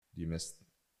you missed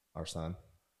our son.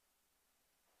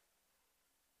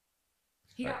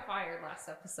 He got fired last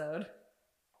episode.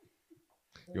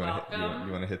 You want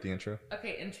to hit the intro?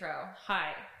 Okay, intro.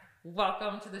 Hi.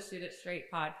 Welcome to the Shoot It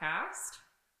Straight podcast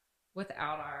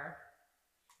without our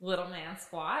little man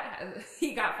squat.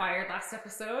 He got fired last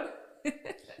episode.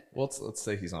 Well, let's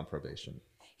say he's on probation.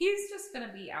 He's just going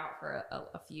to be out for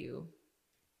a few.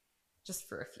 Just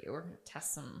for a few. We're going to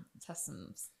test some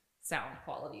sound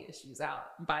quality issues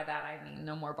out. By that, I mean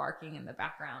no more barking in the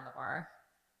background of our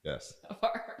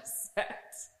set.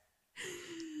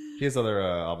 He has other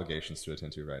obligations to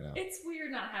attend to right now. It's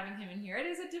weird not having him in here. It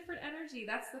is a different energy.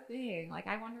 That's the thing. Like,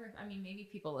 I wonder if, maybe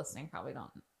people listening probably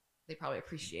don't, they probably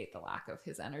appreciate the lack of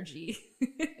his energy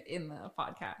in the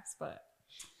podcast, but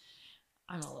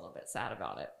I'm a little bit sad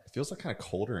about it. It feels like kind of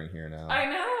colder in here now. I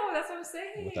know. That's what I'm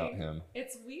saying. Without him.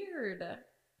 It's weird.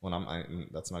 When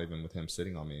that's not even with him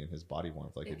sitting on me and his body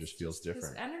warmth. Like, it just feels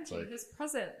different. His energy, like, his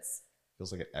presence.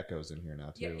 Feels like it echoes in here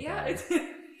now, too. Yeah.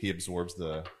 He absorbs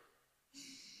the...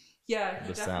 Yeah,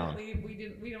 he definitely.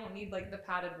 We don't need like the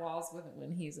padded walls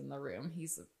when he's in the room.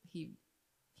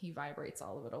 He vibrates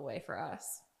all of it away for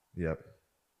us. Yep.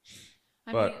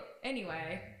 I mean,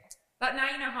 anyway, but now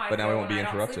you know how I feel. But now we won't be I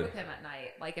don't interrupted. sleep with him at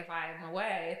night. Like if I'm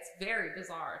away, it's very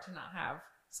bizarre to not have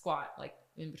squat like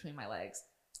in between my legs.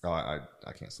 Oh, I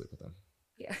can't sleep with him.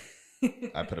 Yeah.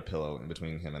 I put a pillow in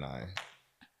between him and I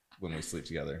when we sleep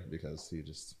together because he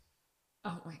just.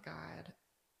 Oh my God.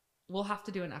 We'll have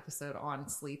to do an episode on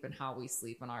sleep and how we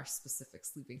sleep in our specific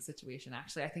sleeping situation.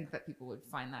 Actually, I think that people would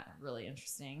find that really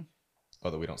interesting. Oh,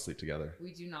 that we don't sleep together.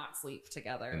 We do not sleep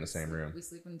together. In the same room. We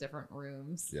sleep in different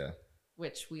rooms. Yeah.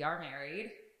 Which we are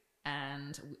married.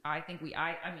 And I think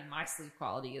my sleep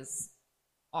quality is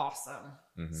awesome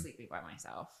sleeping by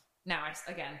myself. Now,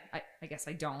 I guess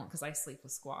I don't because I sleep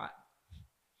with squat.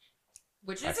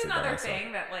 Which is another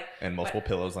thing that like... And multiple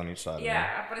pillows on each side.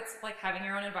 Yeah, but it's like having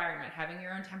your own environment, having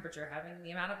your own temperature, having the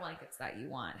amount of blankets that you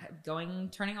want,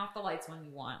 turning off the lights when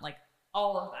you want, like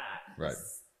all of that. Right.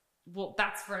 Well,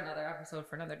 that's for another episode,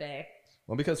 for another day.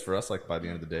 Well, because for us, like by the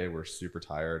end of the day, we're super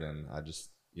tired and I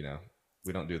just,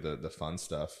 we don't do the fun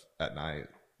stuff at night.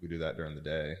 We do that during the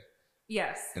day.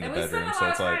 Yes. In the and bedroom. We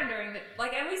spend a lot of time during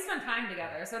and we spend time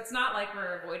together. So it's not like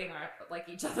we're avoiding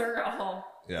each other all.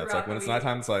 Yeah, it's like when it's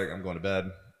nighttime, it's like I'm going to bed.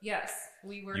 Yes.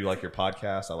 You like your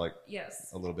podcast. I like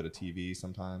a little bit of TV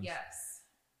sometimes.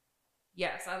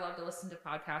 Yes. I love to listen to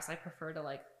podcasts. I prefer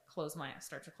to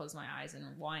start to close my eyes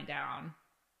and wind down.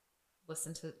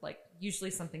 Listen to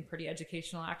usually something pretty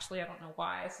educational. Actually, I don't know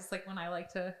why. It's just when I like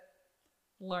to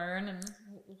learn and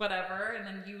whatever, and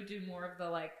then you do more of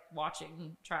the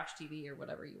watching trash TV or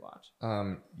whatever you watch.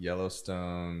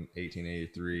 Yellowstone,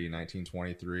 1883,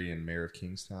 1923, and Mayor of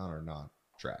Kingstown are not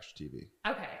trash TV.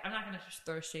 Okay, I'm not going to just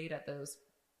throw shade at those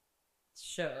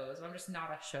shows. I'm just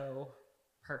not a show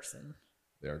person.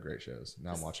 They are great shows.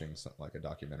 Now I'm watching something like a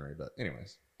documentary, but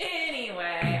anyways.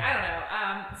 Anyway, I don't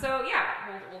know. So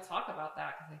yeah, we'll talk about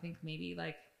that because I think maybe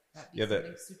that'd be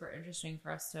something super interesting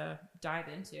for us to dive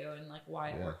into and why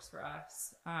it works for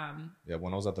us.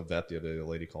 When I was at the vet the other day, the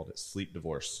lady called it sleep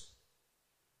divorce.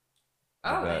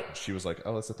 Oh, she was like,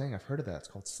 "Oh, that's the thing. I've heard of that. It's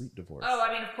called sleep divorce." Oh,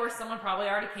 of course, someone probably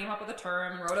already came up with a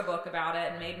term and wrote a book about it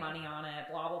and made money on it.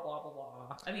 Blah blah blah blah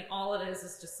blah. All it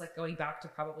is just going back to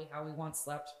probably how we once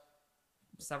slept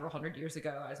several hundred years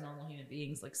ago as normal human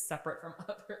beings, separate from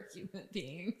other human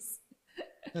beings.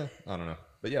 Yeah, I don't know,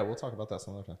 but we'll talk about that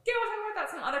some other time. Yeah, we'll talk about that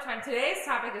some other time. Today's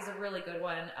topic is a really good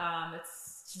one.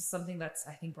 It's just something that's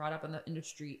I think brought up in the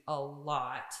industry a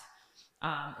lot.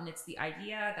 And it's the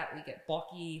idea that we get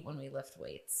bulky when we lift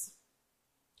weights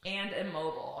and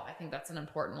immobile. I think that's an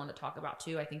important one to talk about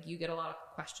too. I think you get a lot of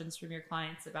questions from your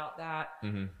clients about that.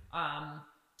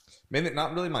 Maybe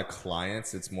not really my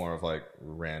clients. It's more of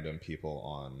random people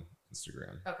on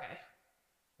Instagram.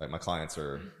 Okay. My clients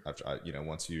are,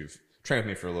 once you've trained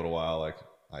with me for a little while,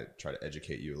 I try to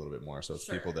educate you a little bit more. So it's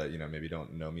people that, maybe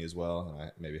don't know me as well. And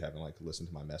I maybe haven't listened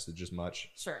to my message as much.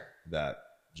 Sure. That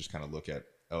just kind of look at,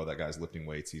 oh, that guy's lifting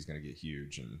weights. He's going to get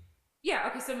huge. And yeah.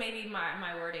 Okay. So maybe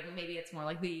my wording, maybe it's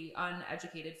more the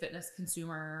uneducated fitness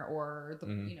consumer or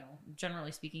the,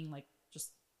 generally speaking,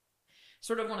 just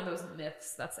sort of one of those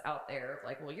myths that's out there.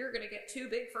 Well, you're going to get too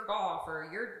big for golf or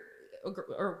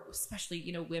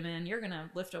especially, women, you're going to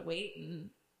lift a weight and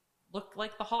look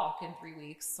like the Hawk in 3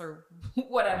 weeks or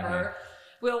whatever.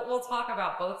 We'll talk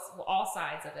about all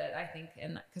sides of it, I think,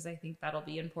 and because I think that'll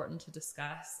be important to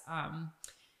discuss.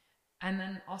 And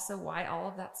then also why all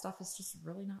of that stuff is just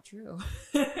really not true.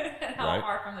 And how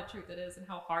far from the truth it is and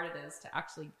how hard it is to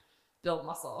actually build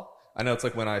muscle. I know it's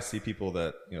when I see people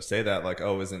that, say that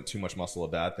oh, isn't too much muscle a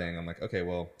bad thing? I'm like, okay,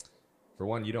 well, for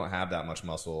one, you don't have that much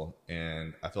muscle,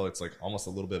 and I feel it's like almost a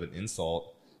little bit of an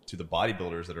insult to the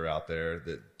bodybuilders that are out there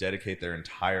that dedicate their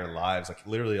entire lives, like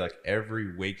literally like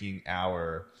every waking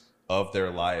hour of their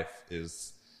life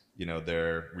is, you know,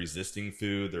 they're resisting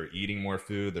food, they're eating more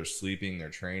food, they're sleeping, they're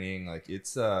training. Like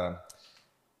it's a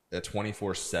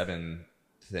 24/7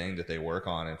 thing that they work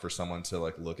on. And for someone to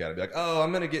like look at it and be like, oh,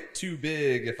 I'm gonna get too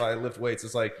big if I lift weights,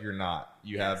 it's like you're not.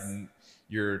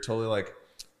 You're totally like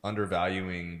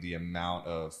undervaluing the amount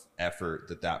of effort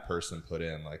that person put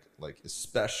in, like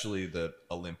especially the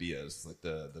Olympias, like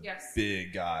the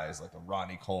big guys, like the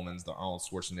Rodney Colemans, the Arnold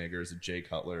Schwarzeneggers, the Jay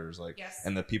Cutlers, like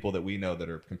and the people that we know that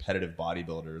are competitive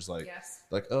bodybuilders,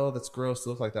 like oh, that's gross to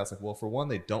look like that. It's like, well, for one,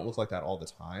 they don't look like that all the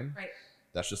time, right?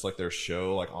 That's just like their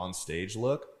show, like on stage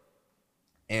look.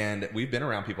 And we've been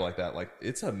around people like that. Like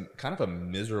it's a kind of a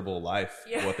miserable life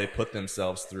what they put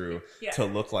themselves through to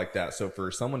look like that. So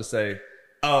for someone to say,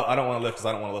 oh, I don't want to lift because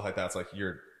I don't want to look like that, it's like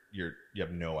you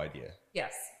have no idea.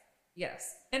 Yes.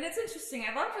 And it's interesting.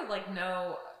 I'd love to like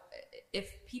know if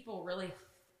people really,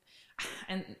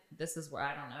 and this is where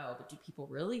I don't know, but do people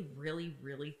really, really,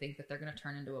 really think that they're going to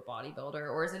turn into a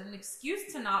bodybuilder, or is it an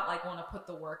excuse to not like want to put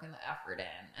the work and the effort in,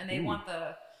 and they want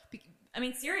the? I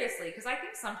mean, seriously, because I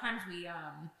think sometimes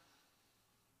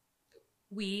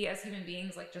we as human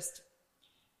beings like just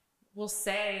will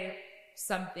say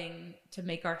something to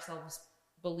make ourselves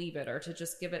believe it, or to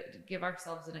just give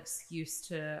ourselves an excuse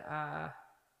to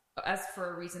as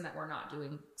for a reason that we're not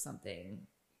doing something.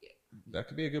 That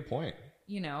could be a good point.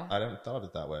 You know, I haven't thought of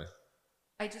it that way.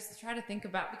 I just try to think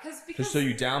about because so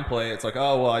you downplay it. It's like,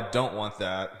 oh well, I don't want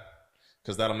that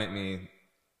because that'll make me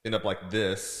end up like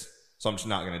this, so I'm just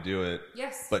not going to do it.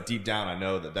 Yes. But deep down, I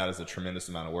know that is a tremendous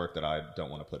amount of work that I don't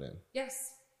want to put in.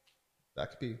 Yes. That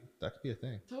could be a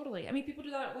thing. Totally. I mean, people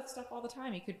do that with stuff all the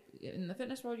time. You could, in the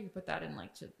fitness world, you could put that in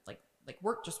like to like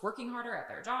working harder at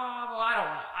their job. Well,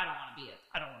 I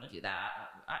don't want to do that.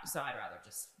 So I'd rather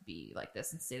just be like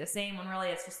this and stay the same, when really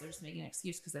it's just they're just making an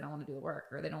excuse because they don't want to do the work,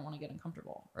 or they don't want to get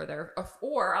uncomfortable, or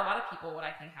or a lot of people, what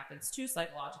I think happens too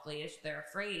psychologically is they are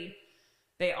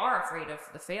afraid of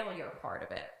the failure part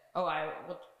of it. Oh,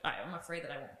 I'm afraid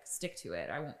that I won't stick to it.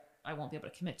 I won't be able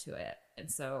to commit to it. And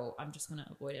so I'm just going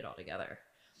to avoid it altogether.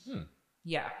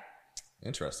 Yeah.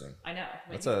 Interesting. I know.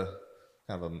 That's a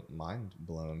kind of a mind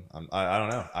blown. I don't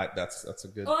know. That's a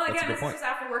good, well, again, that's a good this point. is just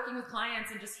after working with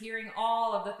clients and just hearing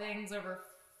all of the things over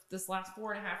this last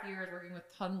 4.5 years, working with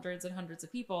hundreds and hundreds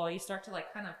of people, you start to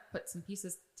like kind of put some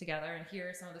pieces together and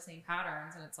hear some of the same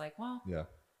patterns. And it's like, well, yeah,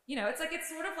 you know, it's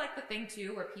sort of like the thing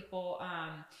too, where people,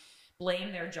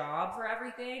 blame their job for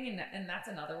everything, and that's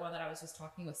another one that I was just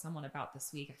talking with someone about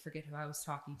this week. I forget who I was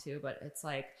talking to, but it's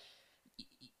like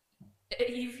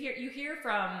you hear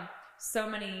from so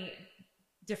many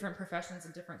different professions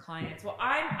and different clients. Well,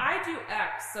 I do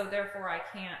X, so therefore I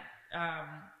can't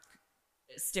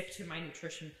stick to my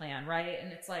nutrition plan, right?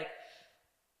 And it's like,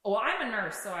 well, I'm a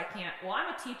nurse, so I can't. Well,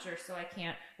 I'm a teacher, so I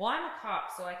can't. Well, I'm a cop,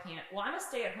 so I can't. Well, I'm a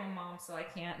stay-at-home mom, so I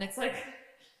can't. And it's like,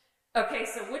 okay,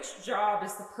 so which job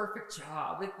is the perfect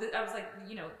job? I was like,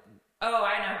 you know, oh,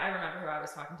 I know. I remember who I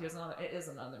was talking to. It is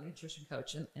another nutrition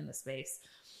coach in the space.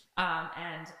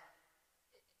 And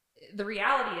the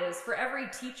reality is, for every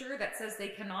teacher that says they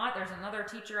cannot, there's another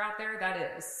teacher out there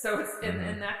that is. So it's,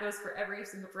 and that goes for every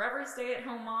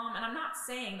stay-at-home mom. And I'm not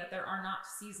saying that there are not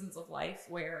seasons of life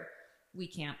where we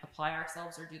can't apply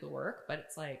ourselves or do the work, but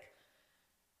it's like,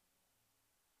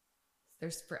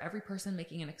 there's, for every person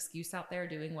making an excuse out there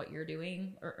doing what you're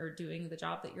doing, or doing the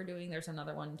job that you're doing, there's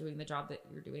another one doing the job that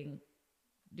you're doing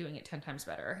it 10 times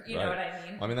better. You know what I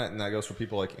mean? I mean, that goes for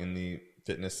people like in the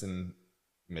fitness and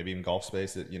maybe even golf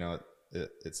space,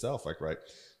 itself. Like, right.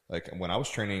 Like when I was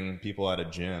training people at a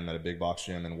gym, at a big box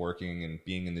gym, and working and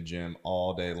being in the gym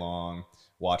all day long,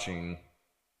 watching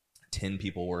 10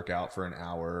 people work out for an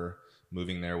hour,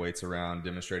 moving their weights around,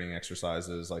 demonstrating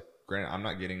exercises. Like, granted, I'm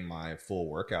not getting my full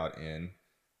workout in,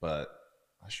 but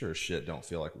I sure as shit don't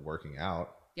feel like working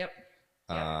out. Yep.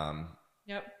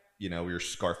 Yep. You know, we were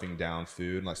scarfing down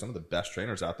food. Like some of the best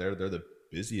trainers out there, they're the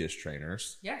busiest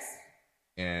trainers. Yes.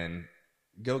 And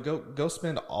go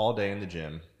spend all day in the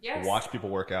gym. Yes. Watch people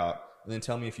work out, and then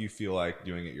tell me if you feel like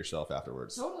doing it yourself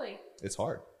afterwards. Totally. It's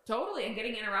hard. Totally. And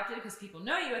getting interrupted because people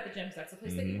know you at the gym, so that's the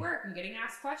place that you work, and getting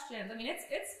asked questions. I mean, it's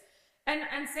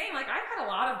and same, like I've had a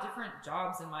lot of different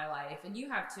jobs in my life, and you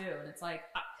have too. And it's like,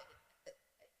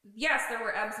 yes, there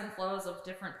were ebbs and flows of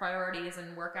different priorities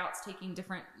and workouts taking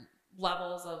different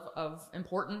levels of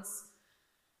importance.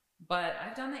 But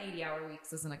I've done the 80-hour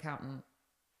weeks as an accountant.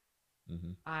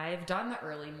 I've done the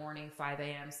early morning 5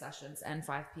 a.m. sessions and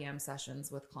 5 p.m. sessions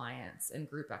with clients and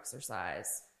group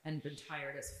exercise. and been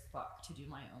tired as fuck to do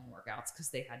my own workouts because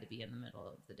they had to be in the middle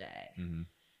of the day. Mm-hmm.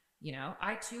 You know,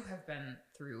 I too have been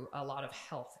through a lot of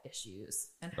health issues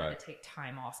and had to take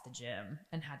time off the gym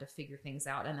and had to figure things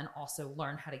out, and then also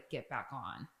learn how to get back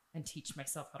on and teach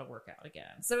myself how to work out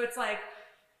again. So it's like,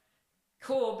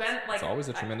 cool, Ben. Like, it's always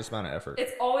a tremendous amount of effort.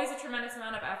 It's always a tremendous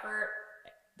amount of effort.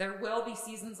 There will be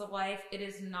seasons of life. It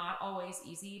is not always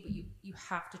easy, but you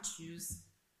have to choose.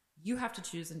 You have to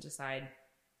choose and decide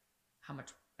how much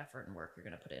effort and work you're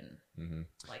going to put in. Mm-hmm.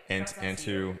 Like,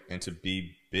 and to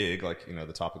be big, like, you know,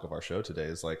 the topic of our show today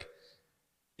is like,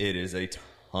 it is a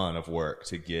ton of work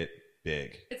to get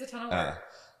big. It's a ton of work.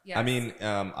 Yes. I mean,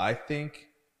 I think,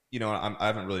 you know, I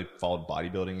haven't really followed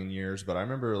bodybuilding in years, but I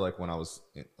remember like when I was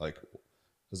like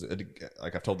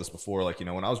I've told this before, like, you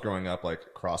know, when I was growing up, like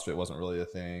CrossFit wasn't really a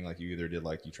thing. Like you either did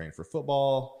like you trained for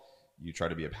football, you try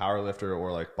to be a power lifter,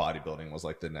 or like bodybuilding was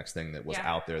like the next thing that was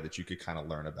out there that you could kind of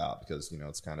learn about, because, you know,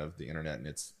 it's kind of the internet in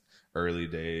its early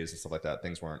days and stuff like that.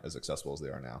 Things weren't as accessible as they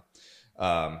are now.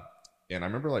 And I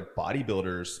remember like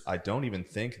bodybuilders, I don't even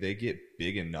think they get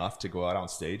big enough to go out on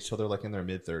stage till they're like in their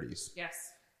mid 30s. Yes.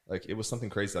 Like it was something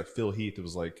crazy. Like Phil Heath, it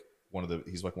was like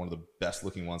he's like one of the best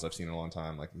looking ones I've seen in a long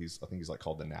time. Like I think he's like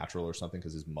called the natural or something,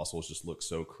 because his muscles just look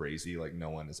so crazy. Like no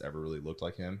one has ever really looked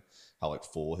like him, how like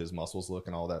full his muscles look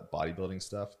and all that bodybuilding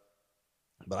stuff.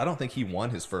 But I don't think he won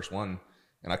his first one.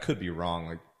 And I could be wrong.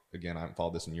 Like, again, I haven't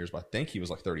followed this in years, but I think he was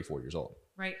like 34 years old.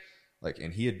 Right. Like,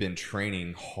 and he had been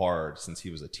training hard since he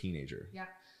was a teenager. Yeah.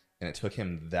 And it took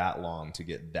him that long to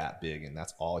get that big. And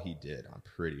that's all he did, I'm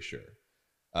pretty sure.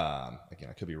 Again,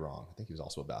 I could be wrong. I think he was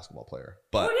also a basketball player,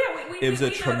 but it was a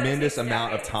tremendous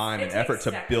amount of time and effort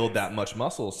to build that much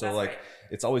muscle. So like,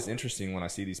 it's always interesting when I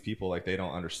see these people, like they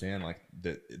don't understand like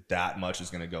that much is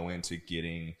going to go into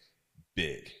getting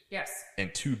big. Yes.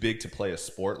 And too big to play a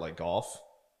sport like golf.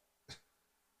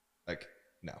 Like,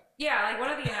 no. Yeah. Like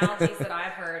one of the analogies that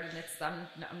I've heard, and it's, I'm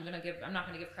not going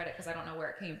to give credit because I don't know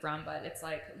where it came from, but it's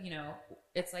like, you know,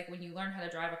 it's like when you learn how to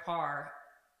drive a car,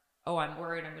 oh, I'm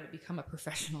worried I'm going to become a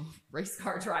professional race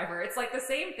car driver. It's like the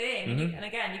same thing. Mm-hmm. And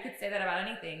again, you could say that about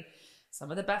anything. Some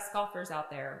of the best golfers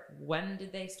out there, when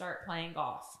did they start playing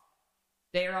golf?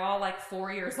 They're all like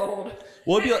 4 years old.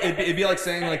 Well, it'd be like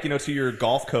saying, like, you know, to your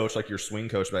golf coach, like your swing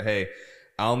coach, but hey,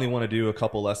 I only want to do a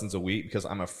couple lessons a week because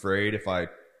I'm afraid if I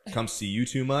come see you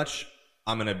too much,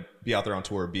 I'm going to be out there on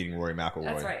tour beating Rory McIlroy.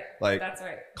 That's right. Like, that's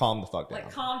right. Calm the fuck down.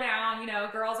 Like, calm down. You know,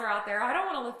 girls are out there. I don't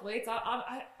want to lift weights.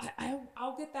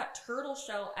 I'll get that turtle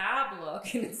shell ab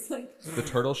look. And it's like. The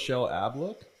turtle shell ab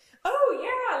look? Oh,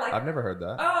 yeah. Like, I've never heard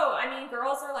that. Oh, I mean,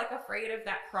 girls are like afraid of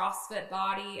that CrossFit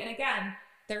body. And again,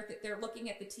 they're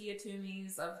looking at the Tia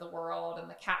Tumis of the world and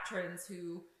the Katrins,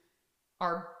 who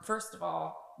are, first of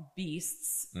all,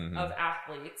 beasts of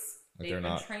athletes. Like they're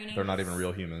not even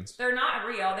real humans. They're not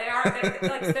real. They are,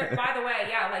 by the way,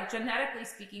 yeah, like genetically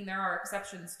speaking, there are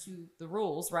exceptions to the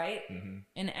rules, right? Mm-hmm.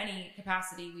 In any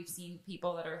capacity, we've seen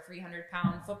people that are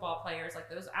 300-pound football players.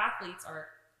 Like those athletes are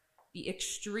the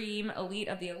extreme elite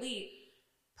of the elite,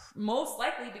 most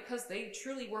likely because they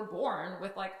truly were born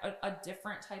with like a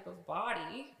different type of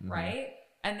body, right?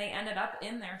 And they ended up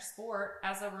in their sport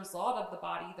as a result of the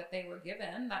body that they were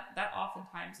given. That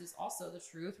oftentimes is also the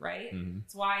truth, right? Mm-hmm.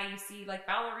 It's why you see like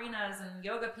ballerinas and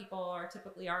yoga people are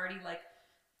typically already like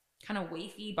kind of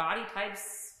wafy body types,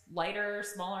 lighter,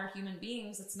 smaller human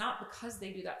beings. It's not because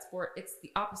they do that sport. It's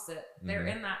the opposite. They're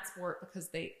in that sport because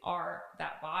they are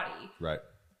that body. Right.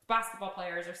 Basketball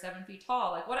players are 7 feet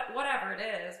tall, like whatever it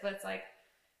is. But it's like,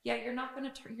 yeah, you're not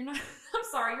going to I'm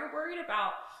sorry, you're worried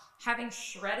about having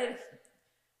shredded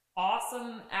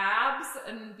awesome abs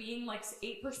and being like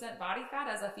 8% body fat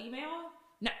as a female,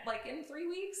 like in 3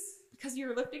 weeks because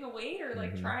you're lifting a weight or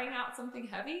like trying out something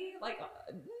heavy. Like,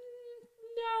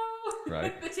 no,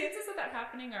 right? The chances of that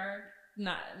happening are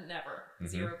never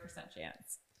 0%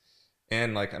 chance.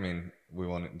 And like, I mean, we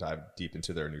won't dive deep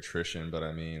into their nutrition, but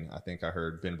I mean, I think I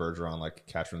heard Ben Bergeron, like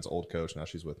Katrin's old coach, now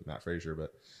she's with Matt Frazier,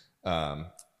 but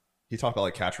he talked about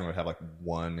like Katrin would have like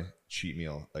one cheat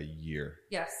meal a year.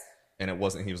 Yes. And it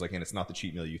wasn't, he was like, and it's not the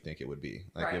cheat meal you think it would be.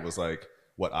 Like, It was like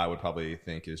what I would probably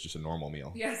think is just a normal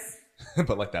meal. Yes.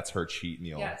 But like, that's her cheat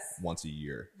meal once a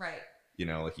year. Right. You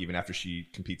know, like even after she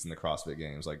competes in the CrossFit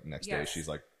games, like next day she's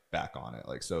like back on it.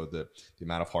 Like, so the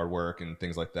amount of hard work and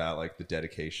things like that, like the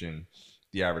dedication,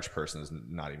 the average person is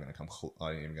not even going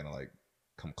to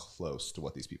come close to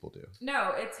what these people do.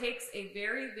 No, it takes a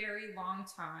very, very long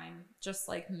time, just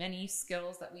like many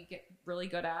skills that we get really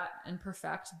good at and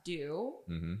perfect do.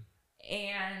 Mm-hmm.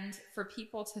 And for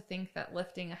people to think that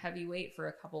lifting a heavy weight for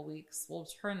a couple weeks will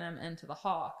turn them into the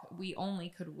hawk, we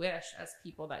only could wish, as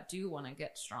people that do want to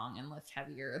get strong and lift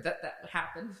heavier, that would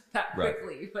happen that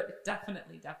quickly. Right. But it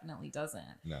definitely doesn't.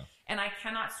 No. And I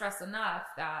cannot stress enough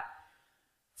that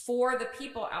for the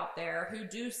people out there who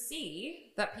do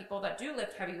see that people that do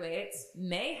lift heavy weights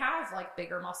may have like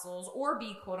bigger muscles or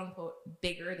be quote unquote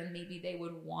bigger than maybe they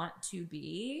would want to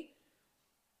be,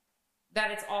 that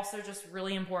it's also just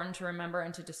really important to remember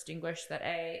and to distinguish that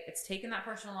A, it's taken that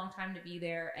person a long time to be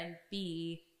there, and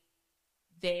B,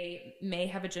 they may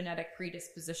have a genetic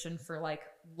predisposition for like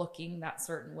looking that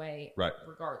certain way, right,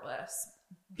 regardless,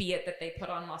 be it that they put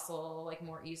on muscle like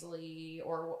more easily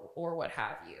or what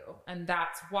have you. And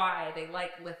that's why they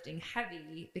like lifting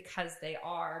heavy, because they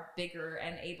are bigger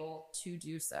and able to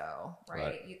do so,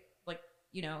 right?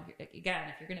 Again,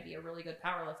 if you're going to be a really good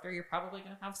power lifter, you're probably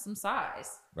going to have some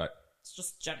size. Right. It's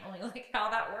just generally like how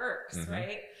that works,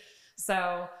 right?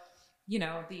 So,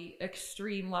 the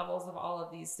extreme levels of all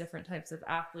of these different types of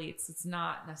athletes, it's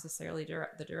not necessarily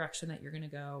the direction that you're going to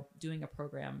go doing a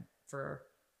program for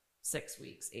 6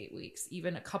 weeks, 8 weeks,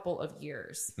 even a couple of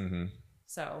years.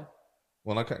 So,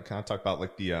 well, I kind of talk about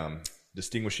like the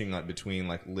distinguishing between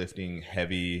like lifting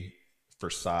heavy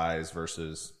for size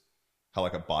versus how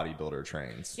like a bodybuilder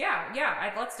trains. Yeah.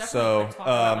 Let's definitely talk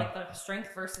about like the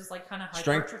strength versus like kind of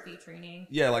hypertrophy training.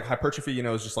 Yeah, like hypertrophy,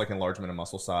 is just like enlargement of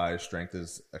muscle size. Strength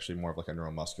is actually more of like a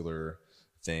neuromuscular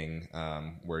thing,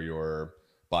 where your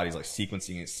body's like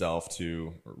sequencing itself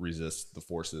to resist the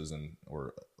forces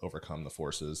or overcome the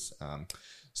forces.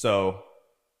 So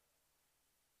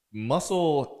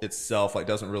muscle itself like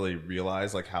doesn't really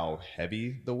realize like how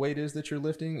heavy the weight is that you're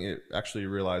lifting. It actually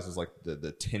realizes like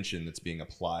the tension that's being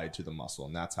applied to the muscle,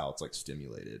 and that's how it's like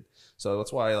stimulated. So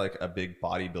that's why like a big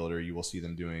bodybuilder, you will see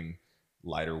them doing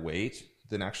lighter weight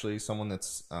than actually someone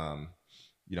that's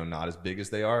not as big as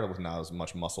they are with not as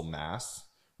much muscle mass,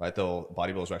 right?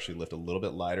 Bodybuilders actually lift a little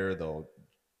bit lighter. They'll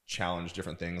challenge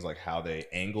different things like how they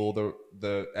angle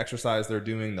the exercise they're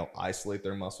doing. They'll isolate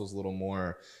their muscles a little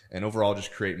more, and overall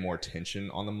just create more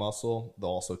tension on the muscle.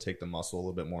 They'll also take the muscle a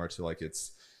little bit more to like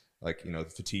it's like the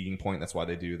fatiguing point. That's why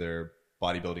they do their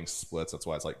bodybuilding splits. That's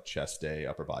why it's like chest day,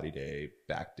 upper body day,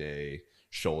 back day,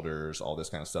 shoulders, all this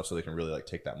kind of stuff, so they can really like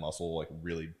take that muscle, like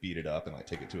really beat it up and like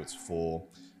take it to its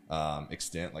full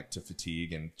extent, like to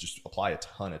fatigue, and just apply a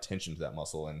ton of tension to that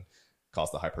muscle and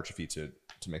cause the hypertrophy to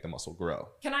make the muscle grow.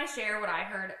 Can I share what I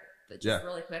heard just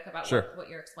really quick about what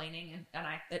you're explaining? And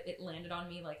it landed on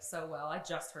me like so well. I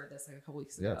just heard this like a couple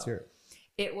weeks ago. Yeah, let's hear it.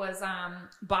 It was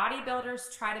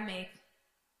bodybuilders try to make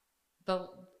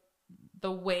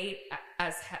the weight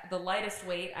the lightest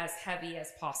weight as heavy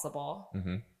as possible.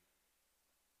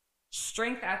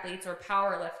 Strength athletes or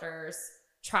power lifters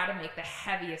try to make the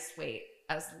heaviest weight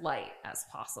as light as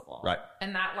possible. Right.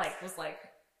 And that like was like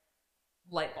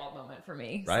light bulb moment for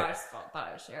me. Right. So I just thought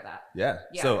I would share that. Yeah.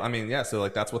 So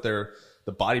like that's what the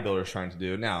bodybuilder is trying to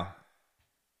do. Now,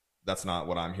 that's not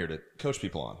what I'm here to coach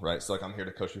people on, right? So like I'm here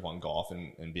to coach people on golf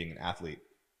and being an athlete.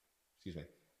 Excuse me.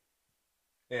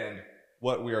 And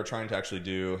what we are trying to actually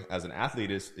do as an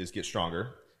athlete is get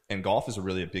stronger. And golf is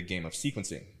really a big game of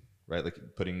sequencing, right? Like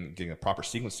getting a proper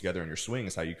sequence together in your swing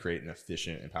is how you create an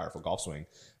efficient and powerful golf swing.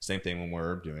 Same thing when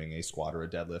we're doing a squat or a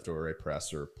deadlift or a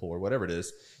press or pull or whatever it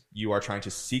is. You are trying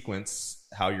to sequence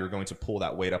how you're going to pull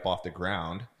that weight up off the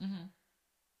ground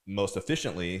most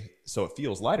efficiently, so it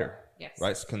feels lighter. Yes.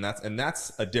 Right. So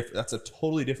that's a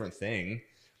totally different thing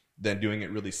than doing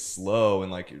it really slow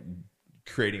and like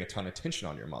creating a ton of tension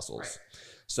on your muscles. Right.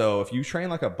 So if you train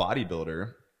like a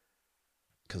bodybuilder,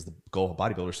 because the goal of a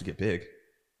bodybuilder is to get big,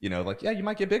 you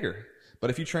might get bigger. But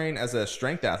if you train as a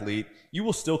strength athlete, you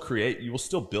will still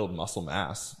build muscle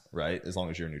mass, right? As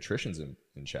long as your nutrition's in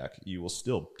check, you will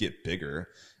still get bigger,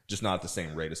 just not at the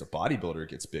same rate as a bodybuilder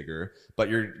gets bigger. But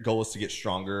your goal is to get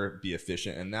stronger, be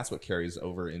efficient, and that's what carries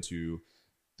over into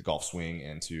the golf swing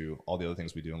and to all the other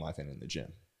things we do in life and in the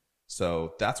gym.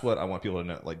 So that's what I want people to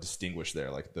know, like distinguish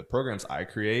there. Like the programs I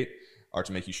create are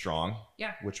to make you strong,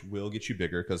 which will get you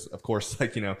bigger. Because of course,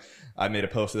 I made a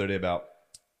post the other day about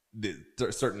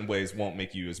certain ways won't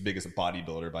make you as big as a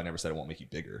bodybuilder, but I never said it won't make you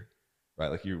bigger, right?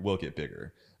 Like you will get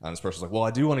bigger. This person's like, well,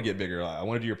 I do want to get bigger. I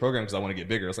want to do your program because I want to get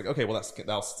bigger. It's like, okay, well,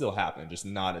 that'll still happen, just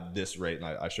not at this rate. And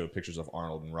I showed pictures of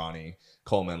Arnold and Ronnie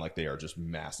Coleman, like they are just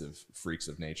massive freaks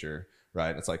of nature,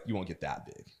 right? It's like you won't get that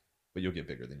big, but you'll get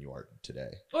bigger than you are today.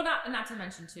 Well, not to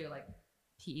mention too, like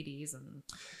PEDs and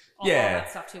all that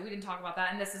stuff too. We didn't talk about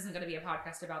that, and this isn't going to be a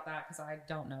podcast about that because I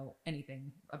don't know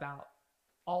anything about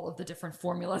all of the different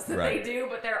formulas that Right. they do,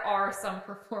 but there are some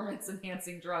performance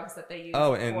enhancing drugs that they use.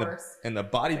 Oh, of course, and the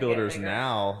bodybuilders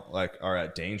now like are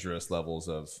at dangerous levels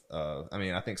of. I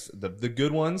mean, I think the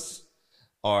good ones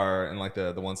are, and like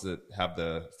the ones that have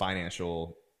the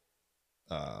financial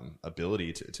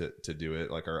ability to do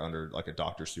it, like are under like a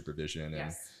doctor's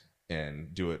supervision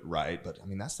and do it right. But I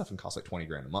mean, that stuff can cost like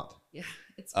 $20,000 a month. Yeah,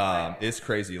 it's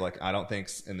crazy. Like I don't think,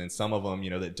 and then some of them,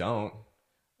 that don't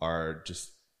are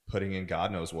just putting in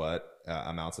God knows what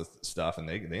amounts of stuff, and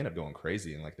they end up going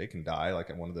crazy, and like they can die.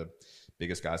 Like one of the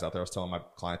biggest guys out there, I was telling my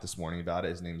client this morning about it.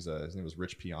 His name was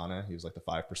Rich Piana. He was like the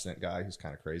 5% guy. He's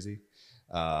kind of crazy,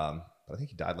 but I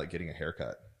think he died like getting a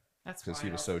haircut. That's because he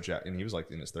was so jacked, and he was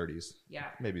like in his 30s. Yeah,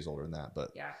 maybe he's older than that,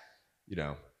 but yeah.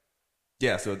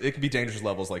 Yeah, so it can be dangerous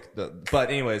levels but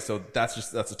anyway, so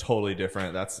that's a totally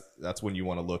different, that's when you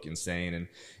want to look insane,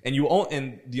 and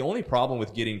the only problem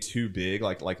with getting too big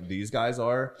like these guys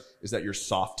are is that your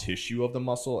soft tissue of the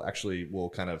muscle actually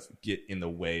will kind of get in the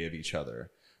way of each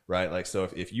other, right? Like, so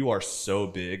if you are so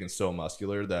big and so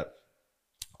muscular that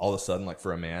all of a sudden, like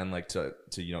for a man, like to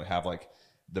have like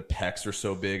the pecs are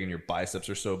so big and your biceps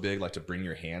are so big, like to bring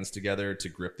your hands together to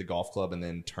grip the golf club and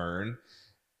then turn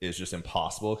is just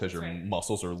impossible because your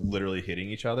muscles are literally hitting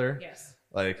each other. Yes.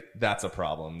 Like that's a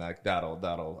problem. Like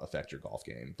that'll affect your golf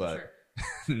game. But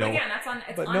but again,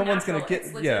 it's no one's gonna get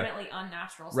it's legitimately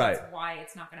unnatural. So right. That's why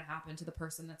it's not gonna happen to the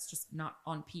person that's just not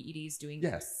on PEDs doing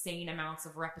insane amounts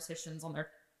of repetitions on their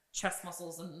chest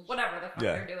muscles and whatever the fuck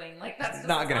they're doing. Like that's just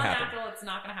not gonna happen. It's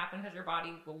not gonna happen because your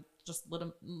body will just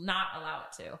not allow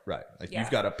it to. Right. Like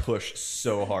you've got to push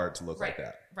so hard to look like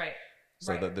that. Right.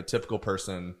 So the typical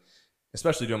person,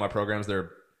 especially doing my programs, there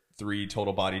are 3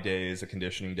 total body days, a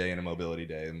conditioning day, and a mobility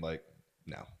day. And like,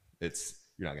 no, you're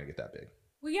not going to get that big.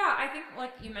 Well, yeah, I think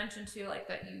like you mentioned too, like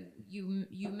that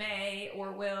you may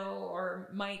or will or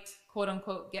might quote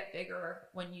unquote get bigger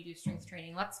when you do strength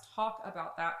training. Let's talk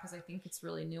about that because I think it's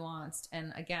really nuanced.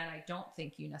 And again, I don't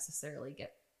think you necessarily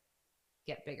get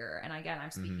bigger. And again, I'm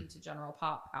speaking to general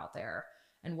pop out there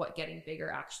and what getting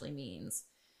bigger actually means.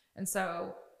 And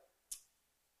so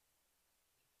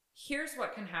here's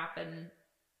what can happen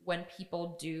when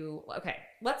people do. Okay,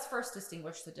 let's first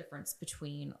distinguish the difference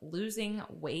between losing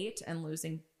weight and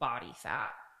losing body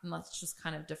fat. And let's just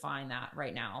kind of define that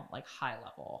right now, like high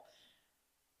level.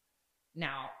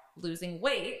 Now, losing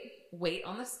weight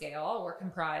on the scale, we're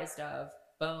comprised of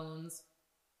bones,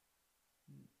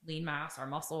 lean mass, our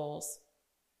muscles,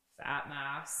 fat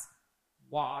mass,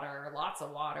 water, lots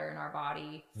of water in our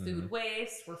body, food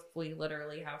waste, we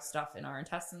literally have stuff in our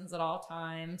intestines at all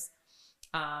times.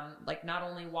 Like not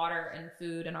only water and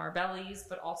food in our bellies,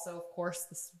 but also of course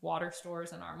this water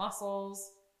stores in our muscles,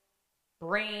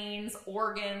 brains,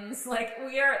 organs, like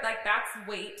that's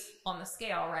weight on the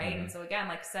scale, right? And so again,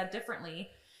 like said differently,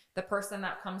 the person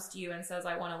that comes to you and says,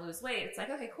 I want to lose weight, it's like,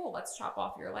 okay, cool, let's chop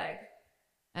off your leg.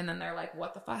 And then they're like,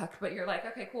 what the fuck? But you're like,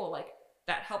 okay, cool. Like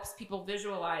that helps people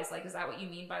visualize, like, is that what you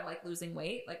mean by like losing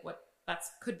weight? Like what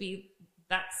that's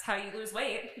how you lose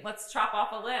weight. Let's chop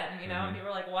off a limb, And you were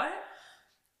like, what?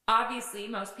 Obviously,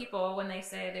 most people, when they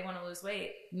say they want to lose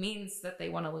weight, means that they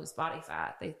want to lose body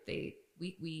fat.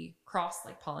 We cross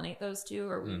like pollinate those two,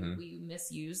 or we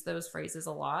misuse those phrases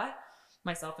a lot,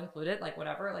 myself included, like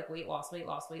whatever, like weight loss, weight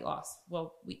loss, weight loss.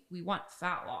 Well, we want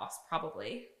fat loss,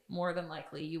 probably more than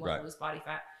likely. You want to lose body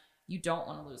fat. You don't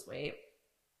want to lose weight.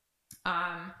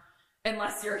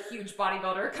 Unless you're a huge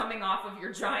bodybuilder coming off of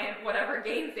your giant whatever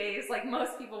gain phase, like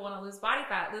most people want to lose body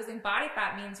fat. Losing body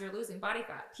fat means you're losing body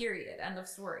fat, period, end of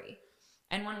story.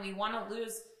 And when we want to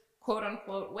lose quote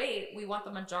unquote weight, we want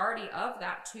the majority of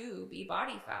that to be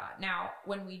body fat. Now,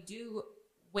 when we do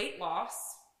weight loss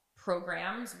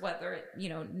programs, whether,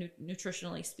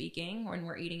 nutritionally speaking, when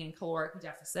we're eating in caloric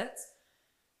deficits,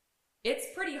 it's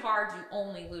pretty hard to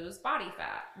only lose body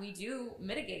fat. We do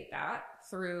mitigate that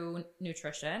through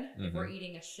nutrition. If we're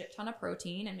eating a shit ton of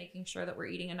protein and making sure that we're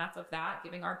eating enough of that,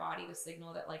 giving our body the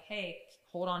signal that like, hey,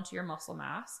 hold on to your muscle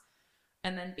mass.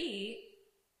 And then B,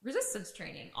 resistance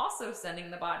training, also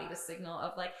sending the body the signal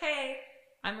of like, hey,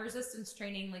 I'm resistance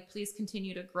training. Like, please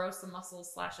continue to grow some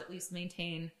muscles / at least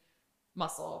maintain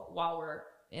muscle while we're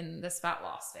in this fat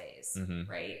loss phase,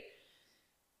 right?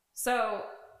 So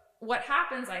what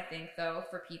happens, I think, though,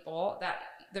 for people that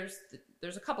there's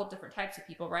a couple different types of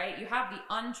people, right? You have the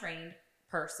untrained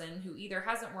person who either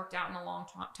hasn't worked out in a long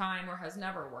time or has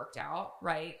never worked out,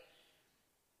 right?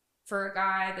 For a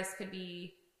guy, this could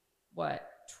be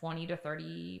 20 to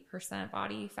 30%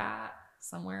 body fat,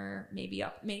 somewhere maybe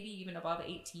even above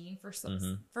 18 for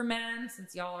some for men,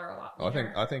 since y'all are a lot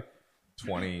leaner. I think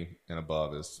 20 and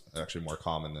above is actually more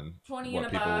common than 20 what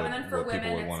and people above. would, And then for what people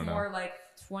women, would want it's to know. more like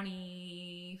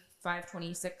 25,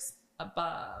 26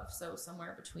 above. So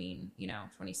somewhere between,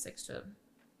 26 to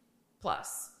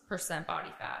plus % body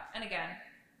fat. And again,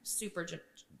 super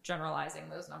generalizing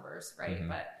those numbers, right? Mm-hmm.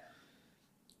 But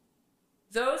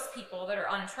those people that are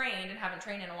untrained and haven't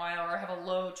trained in a while or have a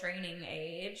low training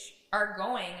age are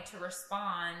going to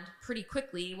respond pretty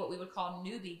quickly, what we would call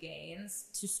newbie gains,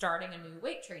 to starting a new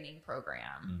weight training program,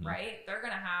 Mm-hmm. right? They're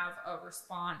going to have a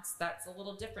response that's a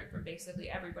little different from basically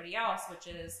everybody else, which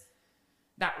is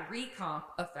that recomp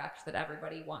effect that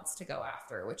everybody wants to go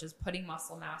after, which is putting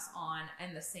muscle mass on, and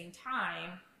at the same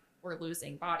time, we're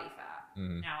losing body fat.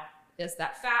 Mm-hmm. Now, is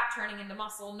that fat turning into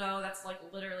muscle? No, that's like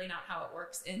literally not how it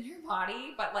works in your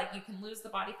body. But like you can lose the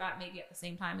body fat maybe at the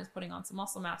same time as putting on some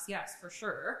muscle mass. Yes, for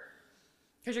sure.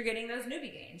 Because you're getting those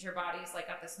newbie gains. Your body's like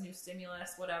got this new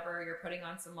stimulus, whatever. You're putting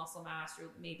on some muscle mass. You're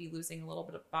maybe losing a little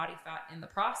bit of body fat in the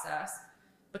process.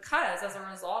 Because as a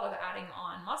result of adding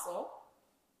on muscle,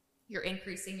 you're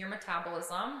increasing your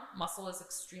metabolism. Muscle is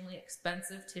extremely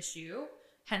expensive tissue.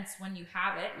 Hence, when you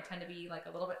have it, you tend to be like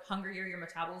a little bit hungrier. Your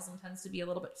metabolism tends to be a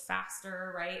little bit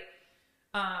faster, right?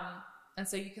 And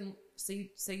so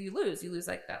you lose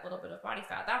like that little bit of body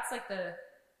fat. That's like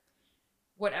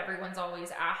what everyone's always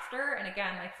after. And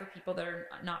again, like for people that are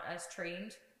not as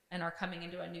trained and are coming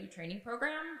into a new training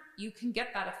program, you can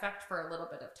get that effect for a little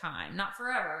bit of time, not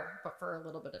forever, but for a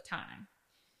little bit of time.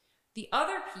 The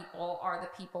other people are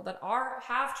the people that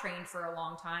have trained for a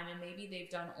long time, and maybe they've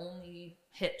done only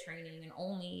HIIT training and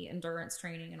only endurance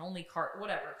training and only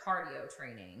cardio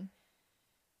training.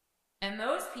 And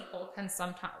those people can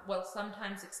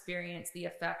sometimes experience the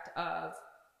effect of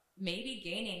maybe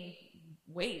gaining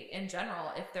weight in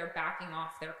general if they're backing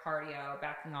off their cardio,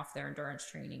 backing off their endurance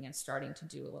training, and starting to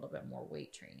do a little bit more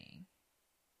weight training.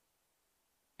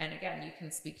 And again, you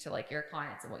can speak to like your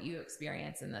clients and what you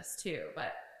experience in this too,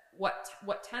 but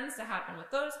what tends to happen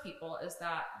with those people is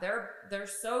that they're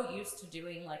so used to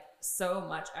doing like so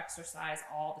much exercise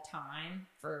all the time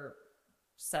for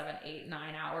 7, 8,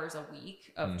 9 hours a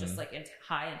week of just like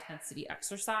high intensity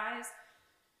exercise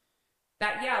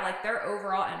that like their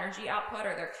overall energy output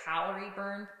or their calorie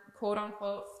burn, quote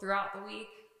unquote, throughout the week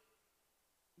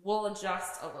will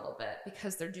adjust a little bit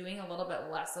because they're doing a little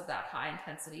bit less of that high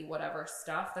intensity whatever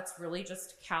stuff that's really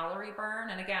just calorie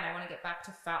burn. And again, I want to get back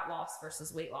to fat loss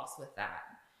versus weight loss with that,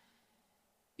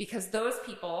 because those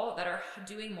people that are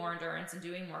doing more endurance and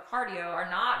doing more cardio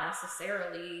are not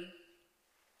necessarily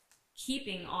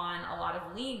keeping on a lot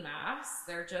of lean mass.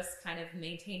 They're just kind of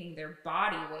maintaining their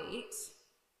body weight,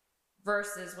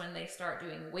 versus when they start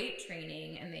doing weight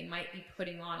training and they might be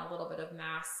putting on a little bit of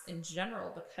mass in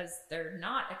general because they're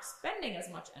not expending as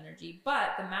much energy,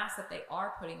 but the mass that they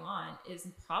are putting on is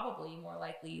probably more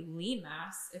likely lean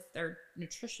mass if their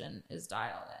nutrition is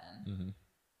dialed in. Mm-hmm.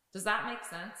 Does that make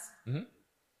sense? Mm-hmm.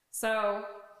 So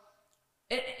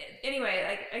anyway,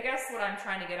 like, I guess what I'm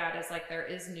trying to get at is like there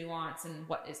is nuance in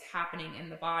what is happening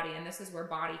in the body, and this is where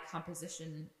body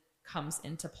composition comes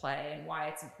into play and why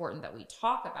it's important that we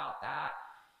talk about that.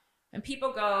 And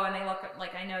people go and they look at,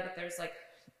 like, I know that there's like,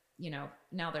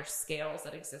 now there's scales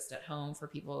that exist at home for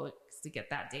people to get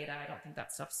that data. I don't think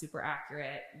that stuff's super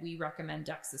accurate. We recommend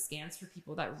DEXA scans for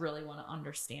people that really want to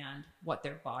understand what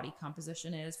their body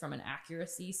composition is from an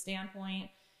accuracy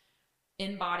standpoint.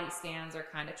 In-body scans are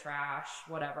kind of trash,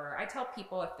 whatever. I tell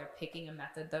people if they're picking a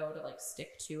method though to like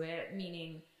stick to it,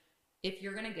 meaning if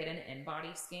you're going to get an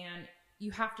in-body scan, you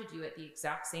have to do it the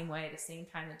exact same way, the same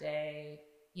time of day.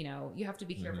 You have to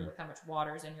be careful with how much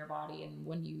water's in your body. And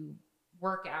when you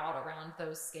work out around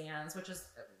those scans, which is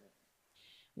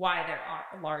why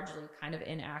they're largely kind of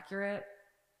inaccurate.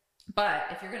 But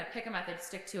if you're going to pick a method,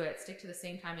 stick to it, stick to the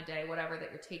same time of day, whatever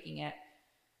that you're taking it,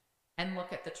 and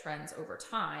look at the trends over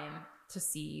time to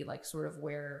see like sort of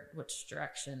which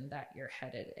direction that you're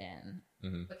headed in.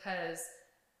 Mm-hmm. Because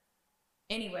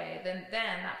anyway, then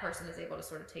that person is able to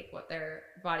sort of take what their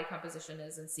body composition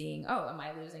is and seeing, oh, am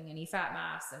I losing any fat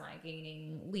mass? Am I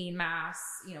gaining lean mass?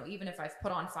 Even if I've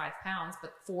put on 5 pounds,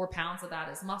 but 4 pounds of that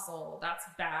is muscle, that's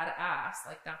badass.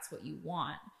 Like, that's what you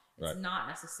want. It's not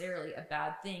necessarily a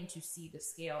bad thing to see the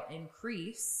scale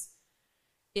increase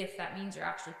if that means you're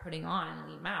actually putting on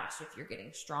lean mass, if you're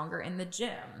getting stronger in the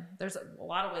gym. There's a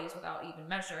lot of ways without even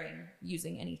measuring,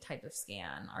 using any type of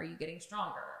scan. Are you getting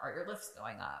stronger? Are your lifts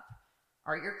going up?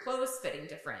 Are your clothes fitting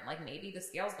different? Like maybe the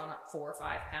scale's gone up 4 or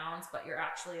 5 pounds, but you're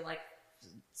actually like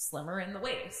slimmer in the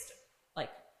waist.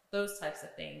 Like those types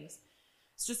of things.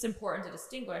 It's just important to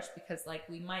distinguish because like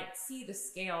we might see the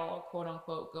scale, quote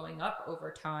unquote, going up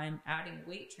over time, adding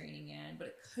weight training in, but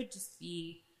it could just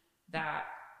be that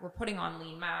we're putting on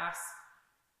lean mass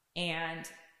and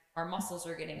our muscles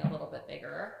are getting a little bit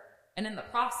bigger. And in the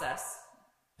process,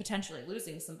 potentially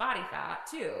losing some body fat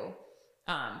too.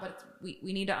 But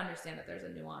we need to understand that there's a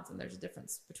nuance and there's a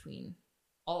difference between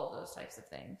all of those types of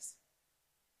things.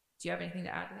 Do you have anything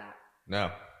to add to that?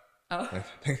 No. Oh. I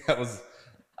think that was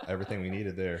everything we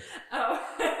needed there. Oh,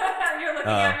 you're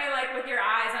looking at me like with your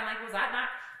eyes. I'm like, was that not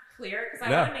clear? Because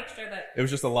I want to make sure that it was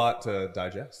just a lot to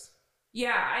digest.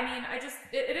 Yeah, I mean,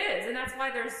 it is, and that's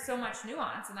why there's so much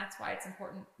nuance, and that's why it's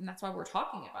important, and that's why we're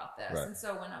talking about this. Right. And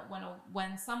so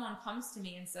when someone comes to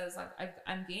me and says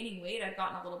I'm gaining weight, I've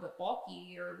gotten a little bit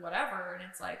bulky or whatever, and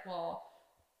it's like, well,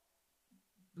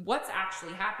 what's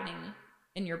actually happening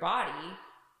in your body?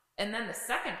 And then the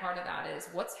second part of that is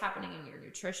what's happening in your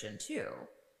nutrition too.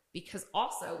 Because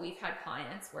also we've had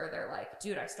clients where they're like,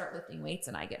 dude, I start lifting weights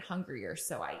and I get hungrier,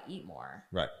 so I eat more.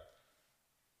 Right.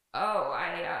 Oh,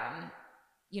 I'm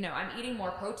eating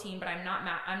more protein, but I'm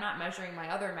not measuring my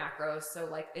other macros. So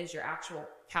like, is your actual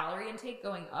calorie intake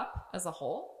going up as a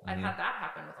whole? Mm-hmm. I've had that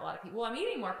happen with a lot of people. Well, I'm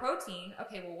eating more protein.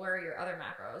 Okay, well, where are your other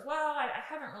macros? Well,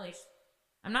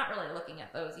 I'm not really looking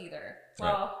at those either.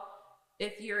 Well, right.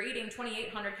 If you're eating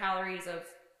 2,800 calories of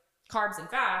carbs and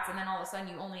fats, and then all of a sudden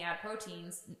you only add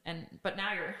proteins, but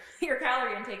now your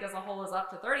calorie intake as a whole is up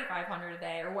to 3,500 a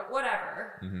day or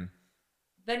whatever. Mm-hmm.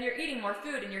 Then you're eating more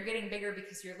food and you're getting bigger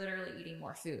because you're literally eating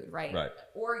more food, right? Right.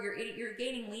 Or you're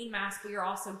gaining lean mass, but you're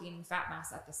also gaining fat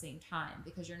mass at the same time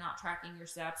because you're not tracking your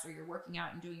steps, or you're working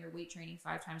out and doing your weight training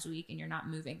 5 times a week and you're not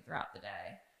moving throughout the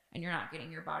day and you're not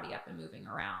getting your body up and moving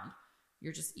around.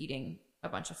 You're just eating a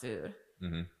bunch of food,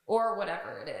 mm-hmm. or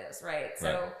whatever it is, right?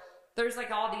 So there's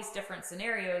like all these different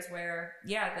scenarios where,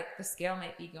 like the scale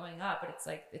might be going up, but it's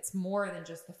like, it's more than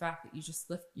just the fact that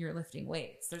you're lifting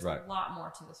weights. There's a lot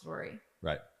more to the story.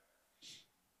 Right.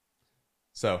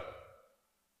 So,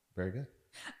 very good.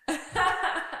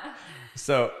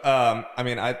 So, one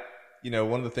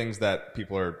of the things that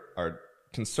people are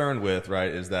concerned with,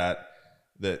 right, is that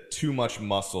too much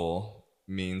muscle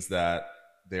means that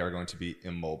they are going to be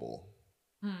immobile.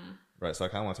 Mm. Right. So I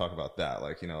kind of want to talk about that.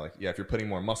 If you're putting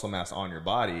more muscle mass on your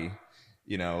body,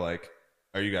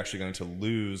 are you actually going to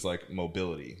lose like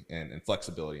mobility and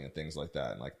flexibility and things like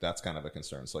that? And that's kind of a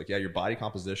concern. So your body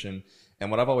composition.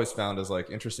 And what I've always found is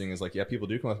interesting is people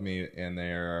do come with me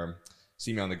and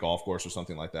see me on the golf course or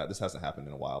something like that. This hasn't happened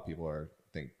in a while. People are, I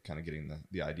think, kind of getting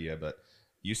the idea, but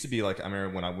used to be I remember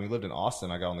when we lived in Austin,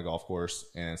 I got on the golf course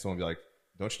and someone would be like,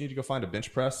 don't you need to go find a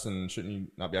bench press, and shouldn't you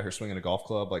not be out here swinging a golf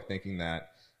club? Thinking that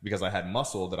because I had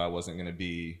muscle that I wasn't going to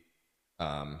be,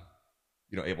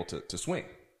 able to swing.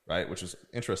 Right. Which is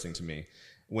interesting to me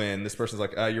when this person's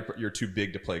like, you're too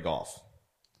big to play golf.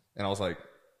 And I was like,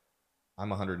 I'm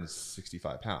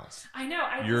 165 pounds. I know.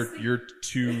 You're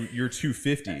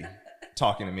 250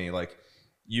 talking to me.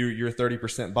 You're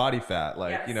 30% body fat.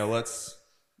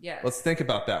 Yes. Let's think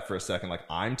about that for a second.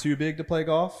 I'm too big to play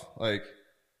golf.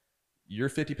 You're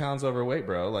 50 pounds overweight,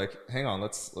 bro. Hang on.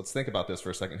 Let's think about this for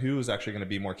a second. Who is actually going to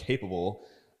be more capable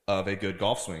of a good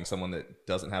golf swing? Someone that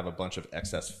doesn't have a bunch of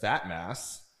excess fat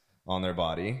mass on their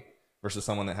body versus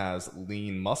someone that has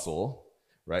lean muscle,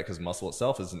 right? Because muscle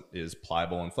itself is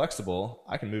pliable and flexible.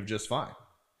 I can move just fine.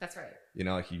 That's right.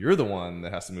 You're the one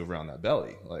that has to move around that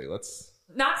belly.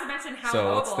 Not to mention how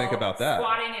so let's think about that.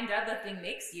 Squatting and deadlifting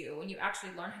makes you when you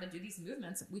actually learn how to do these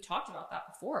movements. We talked about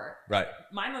that before. Right.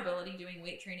 My mobility doing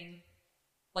weight training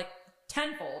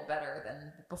tenfold better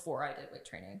than before I did weight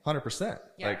training. 100%.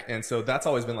 Yeah. And so that's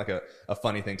always been a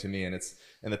funny thing to me. And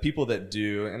the people that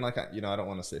do, and I don't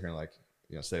want to sit here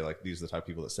and say these are the type of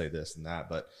people that say this and that,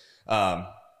 but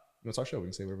it's our show. We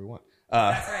can say whatever we want.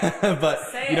 That's right.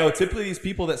 But typically these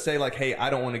people that say hey, I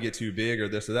don't want to get too big or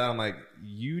this or that, I'm like,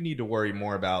 you need to worry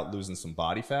more about losing some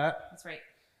body fat. That's right.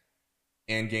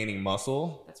 And gaining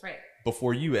muscle. That's right.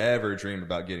 Before you ever dream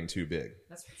about getting too big.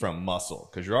 That's right. From muscle,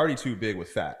 because you're already too big with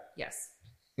fat. Yes.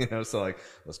 So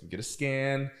let's go get a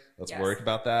scan. Let's worry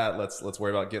about that. Let's worry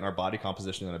about getting our body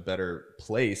composition in a better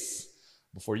place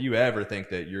before you ever think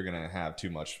that you're going to have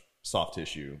too much soft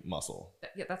tissue muscle.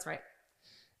 Yeah, that's right.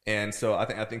 And so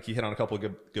I think he hit on a couple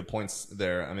of good points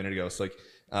there a minute ago. So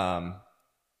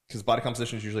because body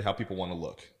composition is usually how people want to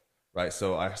look. Right.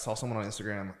 So I saw someone on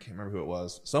Instagram. I can't remember who it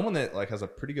was. Someone that has a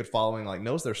pretty good following,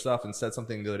 knows their stuff, and said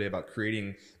something the other day about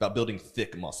building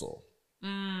thick muscle.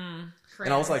 And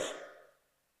I was like,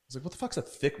 what the fuck's a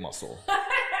thick muscle? I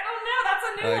don't know. That's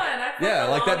a new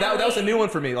one. That was a new one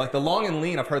for me. The long and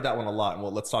lean, I've heard that one a lot. And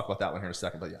let's talk about that one here in a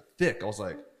second. But yeah, thick. I was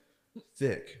like,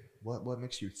 thick. What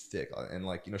makes you thick? And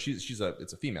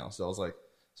it's a female. So I was like,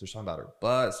 So she's talking about her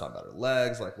butt, it's talking about her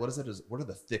legs. Like, what are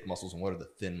the thick muscles and what are the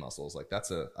thin muscles? Like,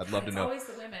 I'd love to know. Always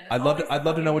the women. I'd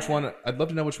love to know which one. I'd love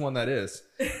to know which one that is.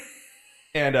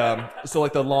 And so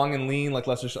like the long and lean, like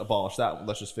let's just abolish that.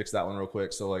 Let's just fix that one real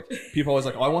quick. So like people always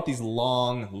like, oh, I want these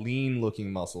long, lean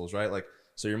looking muscles, right? Like,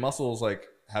 so your muscles like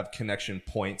have connection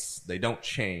points. They don't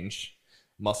change.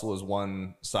 Muscle is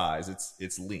one size.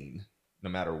 It's lean no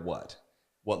matter what.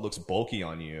 What looks bulky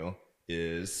on you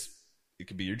it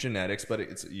could be your genetics, but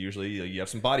it's usually you have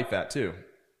some body fat too.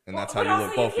 And that's how you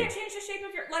look bulky. You can't change the shape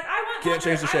of your, like I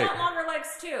want longer legs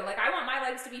too. Like I want my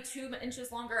legs to be 2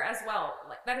 inches longer as well.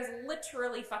 Like that is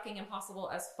literally fucking impossible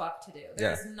as fuck to do.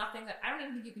 There's nothing that, I don't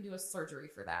even think you can do a surgery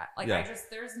for that. Like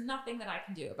there's nothing that I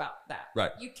can do about that.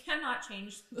 Right. You cannot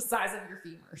change the size of your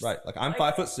femurs. Right. Like I'm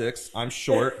 5'6". I'm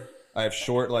short. I have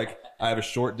a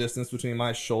short distance between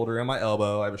my shoulder and my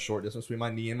elbow. I have a short distance between my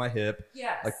knee and my hip.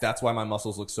 Yes. Like that's why my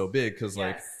muscles look so big, because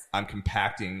like I'm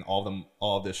compacting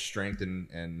all this strength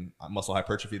and muscle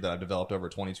hypertrophy that I've developed over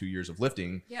 22 years of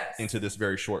lifting into this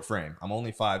very short frame. I'm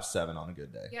only 5'7" on a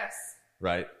good day. Yes.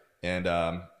 Right. And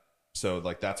so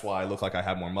like that's why I look like I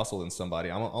have more muscle than somebody.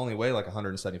 I only weigh like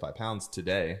 175 pounds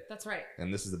today. That's right.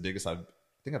 And this is the biggest I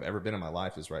think I've ever been in my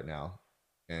life is right now.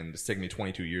 And it's taken me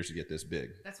 22 years to get this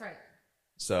big. That's right.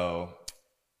 So,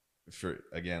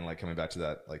 again, like coming back to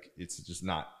that, like it's just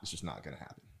not going to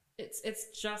happen. It's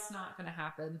just not going to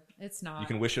happen. It's not. You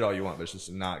can wish it all you want, but it's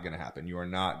just not going to happen. You are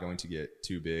not going to get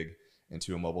too big and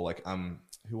too immobile. Like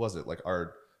who was it? Like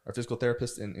our physical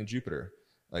therapist in Jupiter.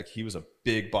 Like he was a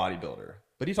big bodybuilder,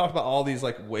 but he talked about all these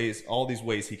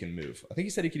ways he can move. I think he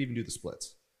said he could even do the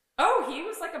splits. Oh, he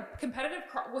was like a competitive.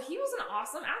 Well, he was an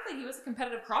awesome athlete. He was a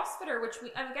competitive CrossFitter, which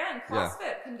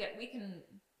CrossFit can get. We can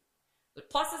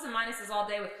pluses and minuses all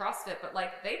day with CrossFit, but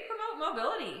like they promote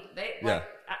mobility. They like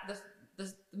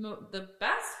the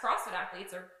best CrossFit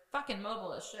athletes are fucking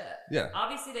mobile as shit. Yeah.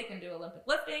 Obviously, they can do Olympic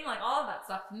lifting, like all of that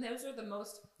stuff, and those are the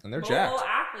most and they're mobile jacked.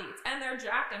 athletes, and they're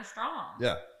jacked and strong.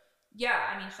 Yeah.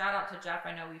 Yeah, I mean, shout out to Jeff.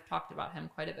 I know we've talked about him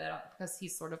quite a bit because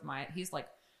he's sort of he's like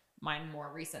my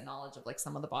more recent knowledge of like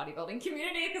some of the bodybuilding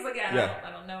community, because again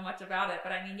I don't know much about it,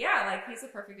 but I mean like he's a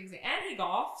perfect example. And he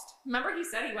golfed. Remember he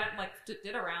said he went like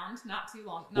did a round not too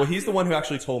long. Well, he's the one who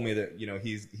actually told me that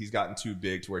he's gotten too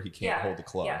big to where he can't hold the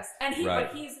club. Yes, and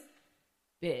but he's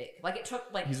big. Like it took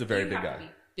like he's a very big guy. To be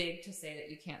big to say that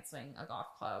you can't swing a golf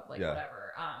club, like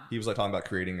whatever. He was like talking about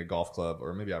creating a golf club,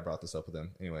 or maybe I brought this up with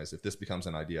him. Anyways, if this becomes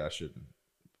an idea, I should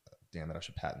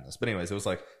patent this. But anyways, it was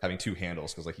like having two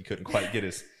handles, because like he couldn't quite get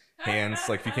his hands,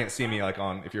 like if you can't see me, like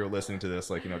if you're listening to this,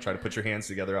 like try to put your hands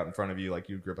together out in front of you like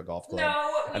you grip a golf club,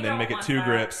 and then make it two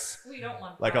grips. We don't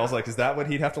want like that. I was like, is that what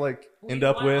he'd have to like end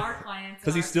up with?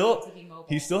 Because he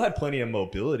still had plenty of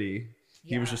mobility.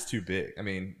 He was just too big. I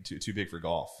mean, too big for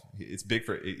golf. It's big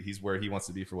he's where he wants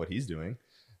to be for what he's doing,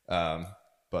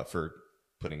 but for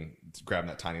grabbing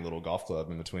that tiny little golf club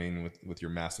in between with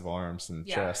your massive arms and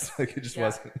chest, like it just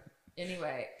wasn't.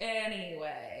 Anyway,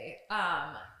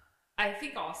 I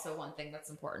think also one thing that's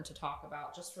important to talk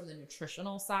about, just from the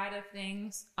nutritional side of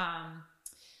things,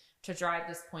 to drive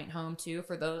this point home too,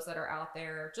 for those that are out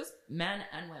there, just men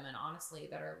and women, honestly,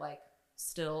 that are like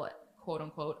still quote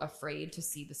unquote afraid to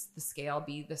see the scale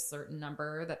be this certain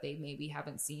number that they maybe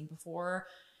haven't seen before,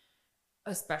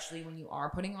 especially when you are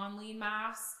putting on lean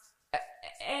mass.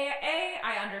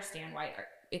 I understand why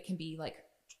it can be like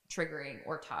triggering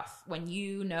or tough when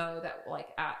you know that like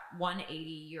at 180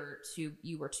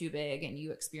 you were too big and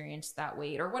you experienced that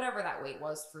weight or whatever that weight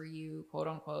was for you, quote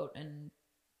unquote, and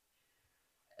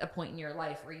a point in your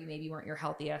life where you maybe weren't your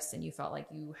healthiest and you felt like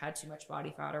you had too much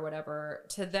body fat or whatever,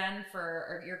 to then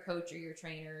for your coach or your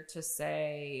trainer to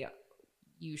say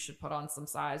you should put on some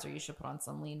size or you should put on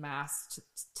some lean mass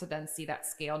to then see that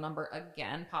scale number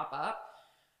again pop up.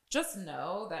 Just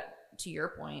know that, to your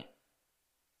point,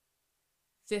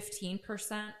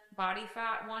 15% body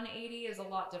fat 180 is a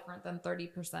lot different than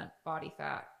 30% body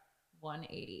fat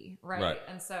 180, right?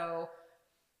 And so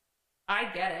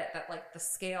I get it that like the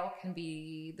scale can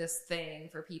be this thing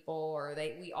for people, or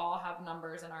we all have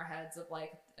numbers in our heads of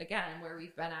like, again, where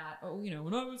we've been at,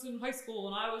 when I was in high school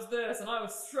and I was this and I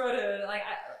was shredded, like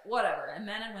whatever. And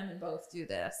men and women both do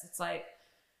this. It's like,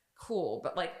 cool,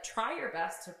 but like try your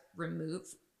best to remove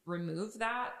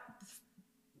that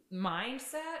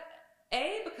mindset.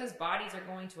 Because bodies are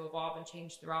going to evolve and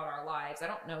change throughout our lives. I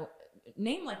don't know.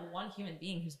 Name like one human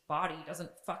being whose body doesn't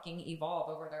fucking evolve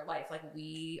over their life. Like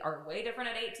we are way different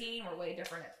at 18. We're way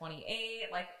different at 28.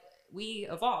 Like we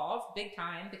evolve big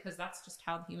time because that's just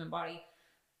how the human body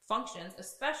functions,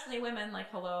 especially women,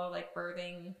 like like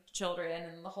birthing children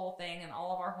and the whole thing and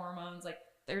all of our hormones. Like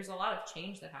there's a lot of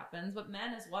change that happens, but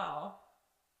men as well.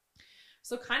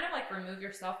 So kind of like remove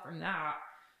yourself from that.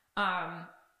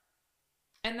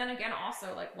 And then again,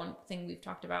 also like one thing we've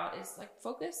talked about is like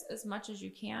focus as much as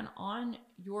you can on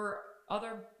your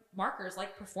other markers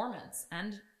like performance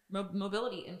and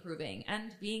mobility improving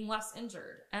and being less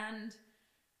injured. And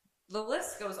the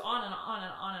list goes on and on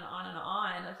and on and on and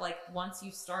on of like, once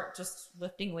you start just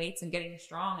lifting weights and getting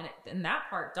strong, and that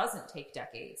part doesn't take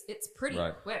decades. It's pretty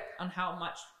quick on how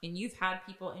much, and you've had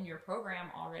people in your program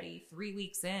already 3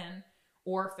 weeks in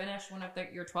or finish one of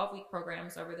your 12-week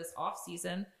programs over this off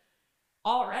season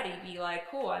already be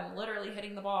like, cool, I'm literally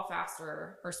hitting the ball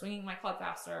faster or swinging my club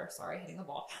faster. Sorry, hitting the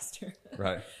ball faster.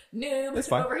 Right. Noob it's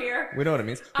fine. Over here. We know what it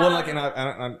means. Well, like,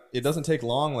 and it doesn't take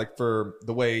long, like for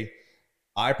the way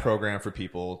I program for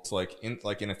people to like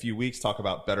in a few weeks talk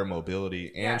about better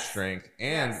mobility and strength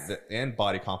and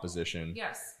body composition.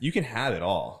 Yes. You can have it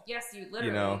all. Yes, you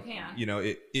literally can.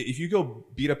 If you go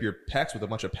beat up your pecs with a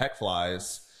bunch of pec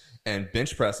flies and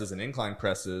bench presses and incline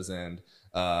presses and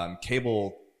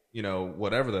cable,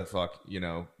 whatever the fuck,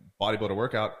 bodybuilder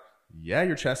workout,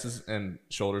 your chest and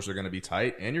shoulders are going to be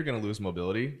tight and you're going to lose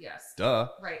mobility. Yes. Duh.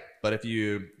 Right. But if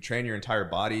you train your entire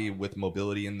body with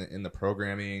mobility in the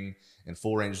programming and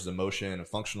full ranges of motion and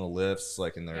functional lifts,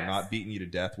 like, and they're not beating you to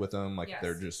death with them, like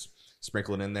they're just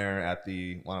sprinkled in there at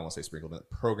the, well, I don't want to say sprinkled,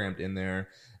 but programmed in there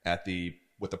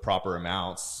with the proper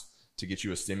amounts to get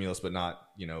you a stimulus, but not,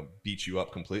 beat you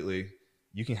up completely.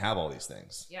 You can have all these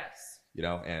things. Yes.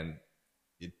 And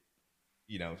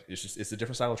it's a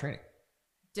different style of training.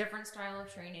 Different style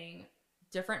of training,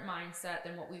 different mindset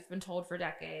than what we've been told for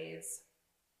decades.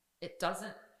 It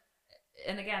doesn't,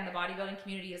 and again, the bodybuilding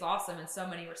community is awesome in so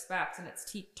many respects, and it's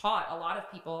taught a lot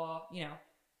of people,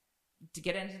 to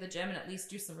get into the gym and at least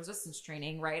do some resistance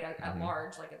training, right? At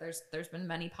large, like there's been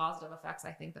many positive effects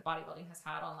I think that bodybuilding has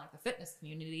had on like the fitness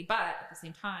community, but at the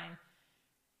same time,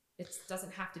 it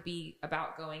doesn't have to be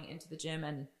about going into the gym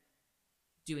and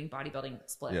doing bodybuilding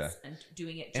splits and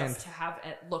doing it just to have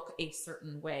it look a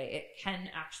certain way. It can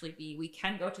actually be, we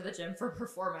can go to the gym for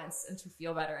performance and to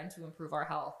feel better and to improve our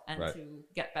health and to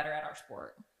get better at our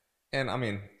sport. And I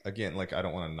mean, again, like, I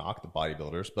don't want to knock the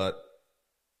bodybuilders, but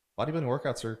bodybuilding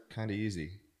workouts are kind of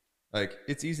easy. Like,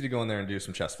 it's easy to go in there and do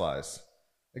some chest flies.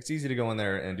 It's easy to go in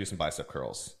there and do some bicep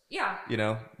curls. Yeah.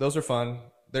 Those are fun.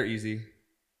 They're easy.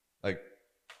 Like,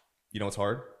 what's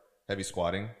hard? Heavy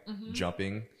squatting,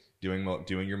 jumping,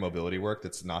 doing your mobility work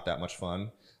that's not that much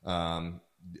fun,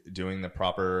 doing the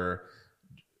proper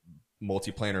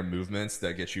multiplanar movements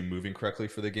that get you moving correctly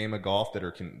for the game of golf that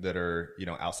are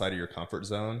outside of your comfort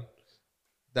zone.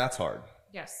 That's hard.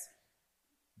 Yes.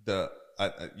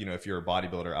 If you're a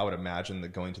bodybuilder, I would imagine that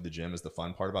going to the gym is the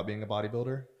fun part about being a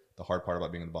bodybuilder. The hard part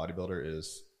about being a bodybuilder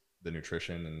is the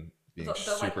nutrition and being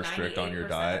super strict on your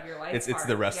diet. It's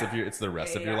the rest of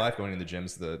your life. Going to the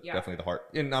gym's definitely the hard.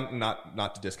 And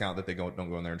not to discount that they don't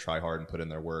go in there and try hard and put in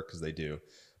their work, because they do,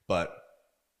 but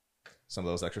some of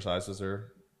those exercises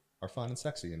are fun and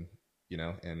sexy, and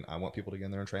I want people to get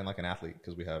in there and train like an athlete,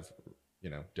 because we have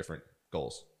different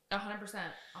goals. 100%.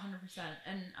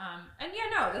 And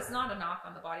no, that's not a knock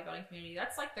on the bodybuilding community.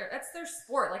 That's their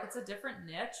sport. Like, it's a different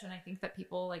niche. And I think that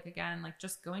people, like, again, like,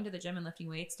 just going to the gym and lifting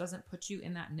weights doesn't put you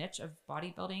in that niche of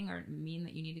bodybuilding or mean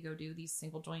that you need to go do these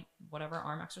single joint, whatever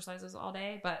arm exercises all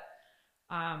day. But,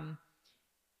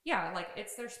 like,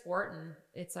 it's their sport, and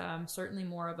it's, certainly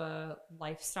more of a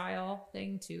lifestyle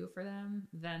thing too for them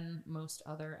than most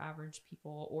other average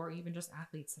people, or even just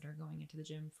athletes that are going into the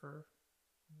gym for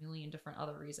a million different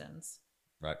other reasons.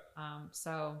 Right. I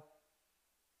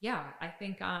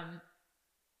think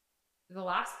the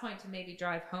last point to maybe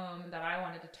drive home that I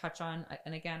wanted to touch on,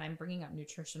 and again, I'm bringing up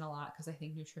nutrition a lot because I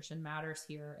think nutrition matters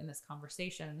here in this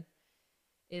conversation,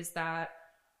 is that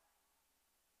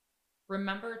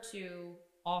remember to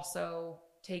also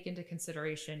take into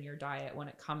consideration your diet when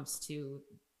it comes to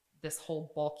this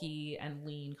whole bulky and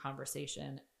lean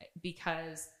conversation,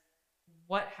 because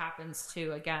what happens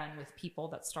too, again, with people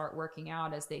that start working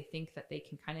out is they think that they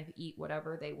can kind of eat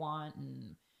whatever they want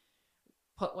and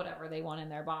put whatever they want in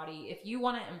their body. If you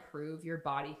want to improve your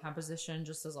body composition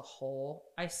just as a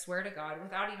whole, I swear to God,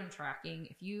 without even tracking,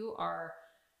 if you are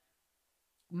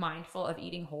mindful of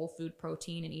eating whole food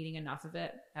protein and eating enough of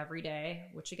it every day,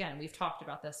 which again, we've talked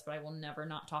about this, but I will never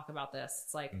not talk about this.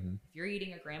 It's like, if you're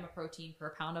eating a gram of protein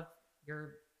per pound of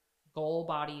your goal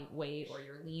body weight or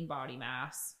your lean body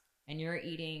mass, and you're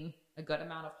eating a good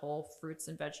amount of whole fruits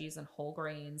and veggies and whole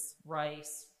grains,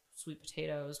 rice, sweet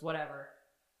potatoes, whatever,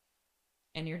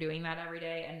 and you're doing that every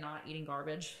day and not eating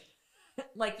garbage,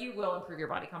 like, you will improve your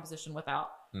body composition without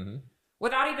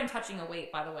even touching a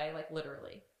weight, by the way, like,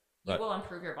 literally. You will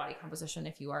improve your body composition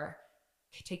if you are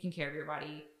taking care of your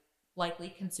body,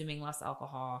 likely consuming less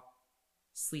alcohol,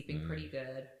 sleeping pretty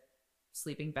good,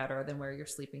 sleeping better than where you're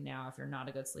sleeping now. If you're not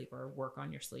a good sleeper, work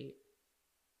on your sleep.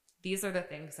 These are the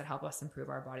things that help us improve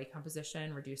our body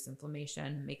composition, reduce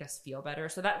inflammation, make us feel better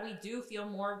so that we do feel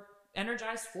more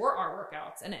energized for our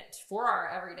workouts and for our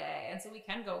everyday. And so we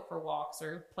can go for walks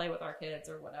or play with our kids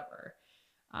or whatever.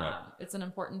 Right. It's an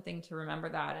important thing to remember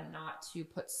that and not to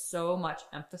put so much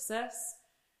emphasis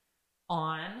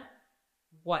on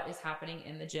what is happening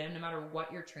in the gym, no matter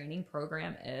what your training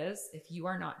program is. If you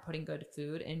are not putting good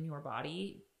food in your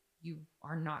body, you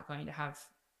are not going to have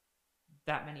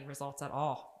that many results at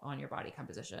all on your body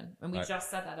composition. And we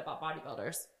just said that about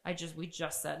bodybuilders. We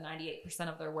just said 98%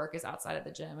 of their work is outside of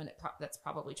the gym, and that's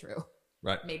probably true.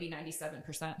 Right. Maybe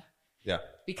 97%. Yeah.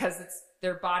 Because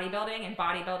they're bodybuilding, and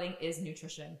bodybuilding is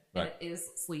nutrition, and right. it is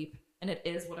sleep, and it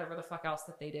is whatever the fuck else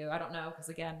that they do. I don't know, because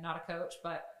again, not a coach,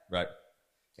 but right.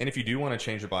 And if you do want to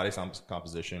change your body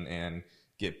composition and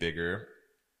get bigger,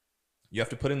 you have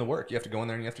to put in the work. You have to go in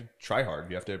there and you have to try hard.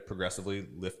 You have to progressively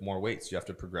lift more weights. You have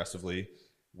to progressively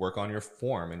work on your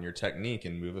form and your technique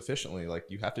and move efficiently. Like,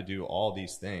 you have to do all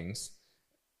these things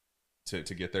to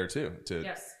get there too.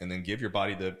 Yes. And then give your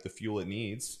body the fuel it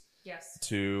needs. Yes.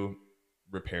 To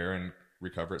repair and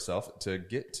recover itself to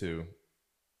get to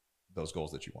those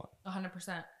goals that you want.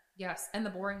 100%. Yes. And the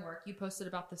boring work. You posted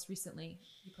about this recently.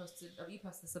 You post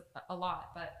this a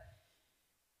lot, but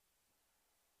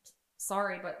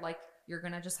sorry, but like, you're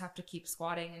going to just have to keep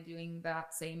squatting and doing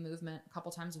that same movement a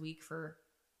couple times a week for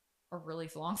a really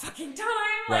long fucking time,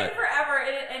 like forever.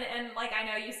 And like, I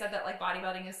know you said that like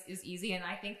bodybuilding is easy. And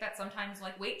I think that sometimes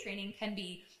like weight training can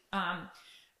be,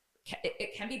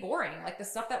 it can be boring. Like, the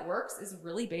stuff that works is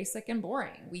really basic and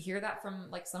boring. We hear that from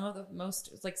like some of the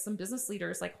most, like some business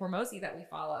leaders like Hormozi that we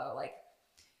follow. Like,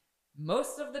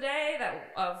 most of the day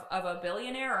that of a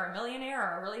billionaire or a millionaire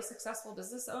or a really successful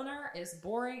business owner is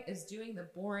doing the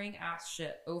boring ass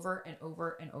shit over and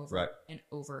over and over and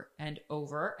over and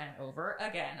over and over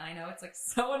again. I know it's like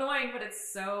so annoying, but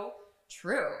it's so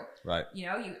true. Right. You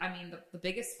know, the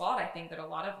biggest fault I think that a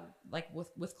lot of like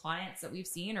with clients that we've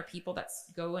seen or people that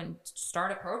go and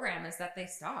start a program is that they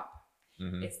stop.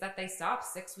 Mm-hmm. It's that they stop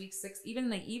 6 weeks,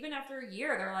 even after a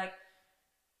year, they're like,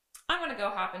 I'm going to go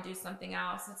hop and do something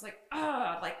else. It's like,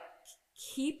 like,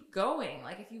 keep going.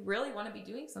 Like, if you really want to be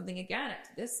doing something again,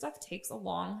 this stuff takes a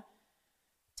long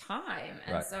time.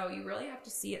 And so you really have to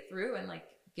see it through and like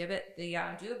give it the,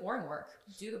 do the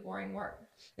boring work.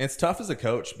 And it's tough as a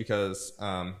coach because,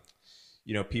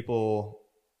 people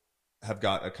have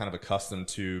got a kind of accustomed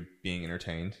to being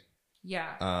entertained.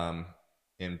 Yeah.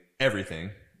 In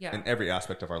everything. Yeah. In every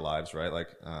aspect of our lives. Right. Like,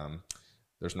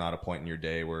 there's not a point in your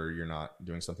day where you're not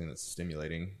doing something that's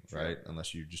stimulating, right?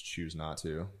 Unless you just choose not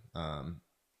to.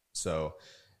 So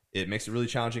it makes it really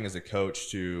challenging as a coach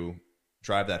to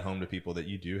drive that home to people that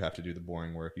you do have to do the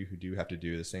boring work. You do have to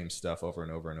do the same stuff over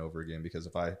and over and over again, because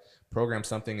if I program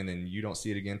something and then you don't see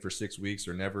it again for 6 weeks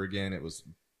or never again, it was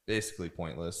basically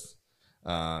pointless.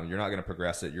 You're not going to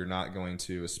progress it. You're not going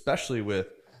to, especially with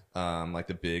like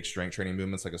the big strength training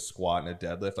movements, like a squat and a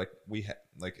deadlift.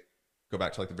 Like go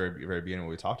back to like the very, very beginning,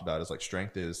 what we talked about is like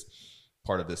strength is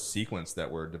part of this sequence that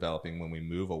we're developing when we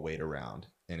move a weight around.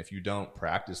 And if you don't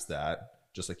practice that,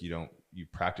 just like you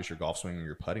practice your golf swing or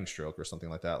your putting stroke or something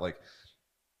like that, like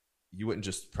you wouldn't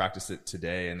just practice it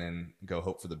today and then go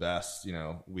hope for the best,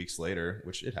 weeks later,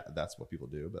 which that's what people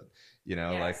do. But,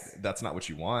 like that's not what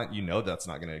you want. That's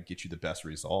not going to get you the best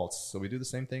results. So we do the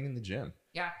same thing in the gym.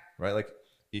 Yeah. Right. Like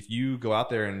if you go out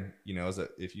there and,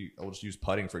 I'll just use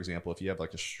putting, for example, if you have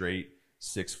like a straight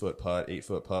 6-foot putt,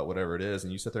 8-foot putt, whatever it is,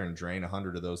 and you sit there and drain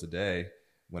 100 of those a day,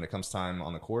 when it comes time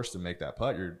on the course to make that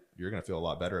putt, you're going to feel a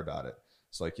lot better about it.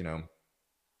 It's like,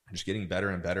 just getting better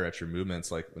and better at your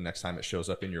movements. Like the next time it shows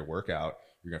up in your workout,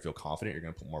 you're going to feel confident. You're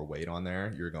going to put more weight on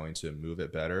there. You're going to move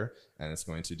it better. And it's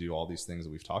going to do all these things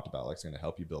that we've talked about. Like it's going to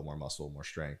help you build more muscle, more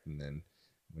strength. And then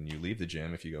when you leave the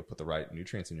gym, if you go put the right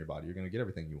nutrients in your body, you're going to get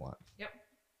everything you want.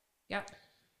 Yep.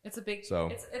 It's a big,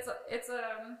 but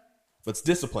it's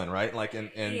discipline, right? Like, and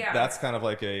that's kind of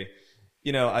like I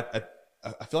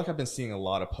feel like I've been seeing a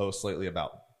lot of posts lately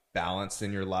about balance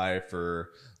in your life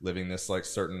or living this like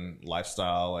certain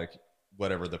lifestyle, like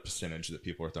whatever the percentage that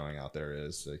people are throwing out there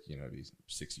is, like, be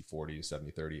 60-40,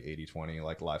 70-30, 80-20,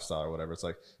 like lifestyle or whatever. It's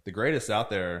like the greatest out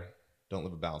there don't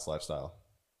live a balanced lifestyle.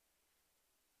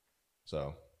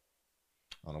 So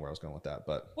I don't know where I was going with that,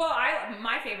 but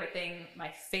my favorite thing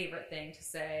to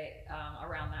say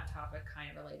around that topic,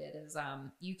 kind of related, is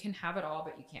you can have it all,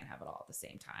 but you can't have it all at the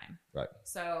same time. Right.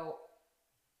 So,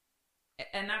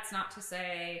 and that's not to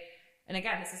say and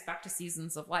again, this is back to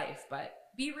seasons of life, but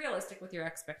be realistic with your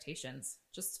expectations.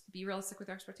 Just be realistic with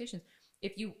your expectations.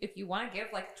 If you want to give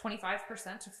like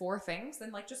 25% to 4 things,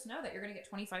 then like just know that you're going to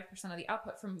get 25% of the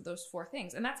output from those 4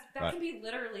 things. And that right. can be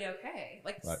literally okay.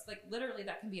 Like, right. like literally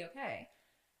that can be okay.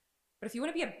 But if you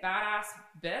want to be a badass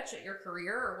bitch at your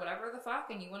career or whatever the fuck,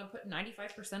 and you want to put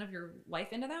 95% of your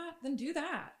life into that, then do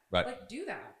that. Right. Like do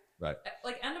that. Right.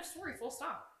 Like end of story, full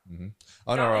stop. Mm-hmm.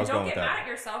 Oh no, I was going with that. Don't get mad at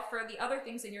yourself for the other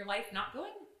things in your life not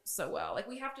going so well. Like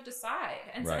we have to decide.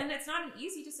 And, right. and it's not an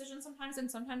easy decision sometimes. And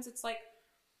sometimes it's like,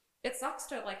 it sucks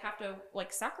to like have to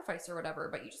like sacrifice or whatever,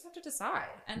 but you just have to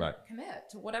decide and right. commit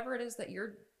to whatever it is that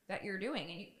you're doing.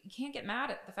 And you can't get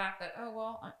mad at the fact that, oh,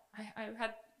 well,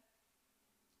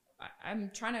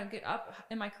 I'm trying to get up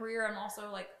in my career. I'm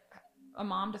also like a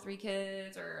mom to 3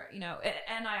 kids, or, you know,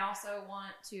 and I also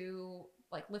want to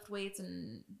like lift weights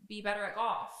and be better at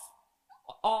golf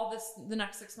the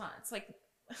next 6 months. Like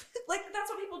that's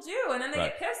what people do. And then they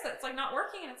right. get pissed that it's like not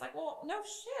working. And it's like, well, no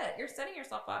shit. You're setting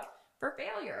yourself up for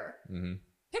failure. Mm-hmm.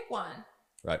 Pick one.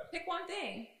 Right. Pick one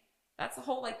thing. That's the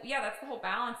whole that's the whole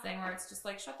balance thing where it's just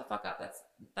like, shut the fuck up.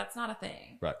 That's not a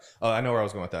thing. Right. Oh, I know where I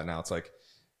was going with that now. It's like,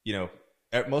 you know,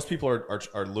 most people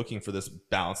are looking for this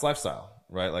balanced lifestyle,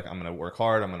 right? Like I'm going to work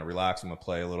hard, I'm going to relax, I'm going to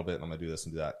play a little bit, and I'm going to do this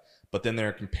and do that. But then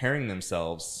they're comparing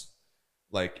themselves,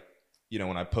 like, you know,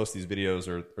 when I post these videos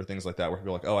or things like that, where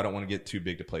people are like, oh, I don't want to get too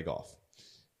big to play golf.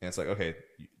 And it's like, okay,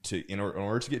 in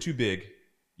order to get too big,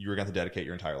 you're going to dedicate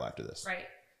your entire life to this. Right.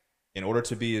 In order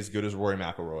to be as good as Rory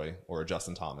McIlroy or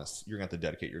Justin Thomas, you're going to have to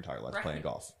dedicate your entire life right. playing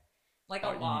golf. Like a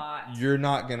lot. You're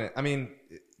not going to, I mean,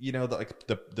 you know,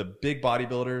 the big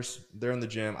bodybuilders, they're in the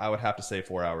gym. I would have to say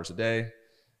 4 hours a day,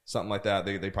 something like that.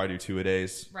 They probably do 2 a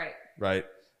days. Right. Right.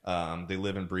 They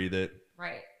live and breathe it.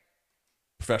 Right.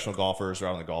 Professional golfers are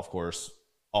out on the golf course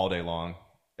all day long,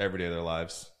 every day of their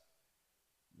lives.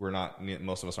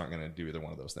 Most of us aren't going to do either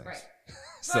one of those things. Right.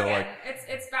 So again, like,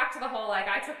 it's back to the whole, like,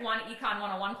 I took one Econ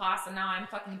 101 class and now I'm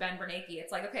fucking Ben Bernanke.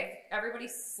 It's like, okay, everybody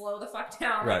slow the fuck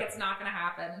down. Right. Like, it's not going to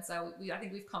happen. And so I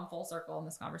think we've come full circle in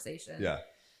this conversation. Yeah.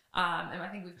 And I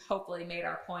think we've hopefully made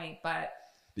our point, but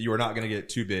you are not going to get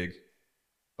too big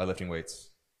by lifting weights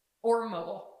or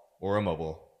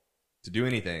immobile to do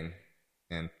anything,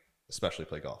 and especially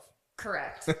play golf.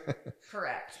 Correct.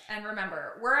 Correct. And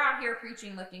remember, we're out here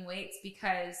preaching lifting weights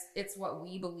because it's what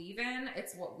we believe in.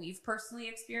 It's what we've personally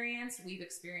experienced. We've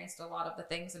experienced a lot of the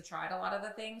things and tried a lot of the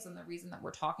things. And the reason that we're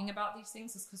talking about these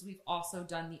things is because we've also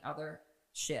done the other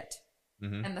shit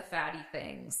mm-hmm. and the fatty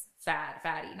things.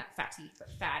 Fatty, not fatty,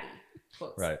 but fatty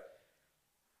quotes. Right.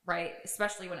 Right.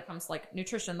 Especially when it comes to like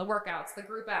nutrition, the workouts, the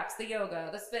group X, the yoga,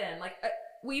 the spin, like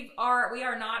we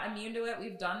are not immune to it.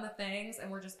 We've done the things, and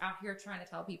we're just out here trying to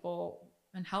tell people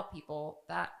and help people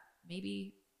that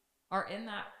maybe are in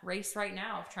that race right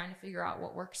now of trying to figure out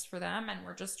what works for them. And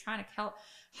we're just trying to help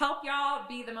y'all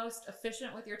be the most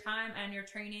efficient with your time and your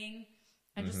training,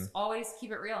 and mm-hmm. just always keep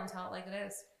it real and tell it like it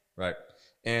is. Right.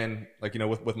 And like, you know,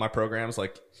 with my programs,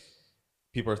 like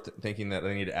people are thinking that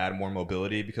they need to add more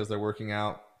mobility because they're working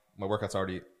out. My workouts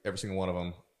every single one of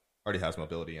them already has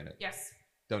mobility in it. Yes.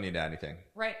 Don't need to add anything.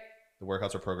 Right. The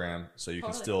workouts are programmed so you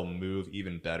can still move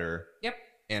even better. Yep.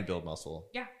 And build muscle.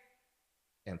 Yeah.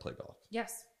 And play golf.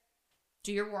 Yes.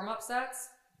 Do your warm-up sets.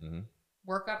 Mm-hmm.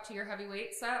 Work up to your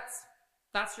heavyweight sets.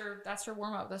 That's your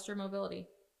warm-up. That's your mobility.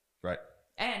 Right.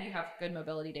 And you have good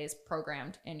mobility days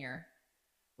programmed in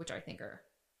which I think are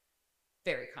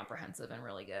very comprehensive and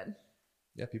really good.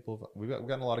 Yeah, we've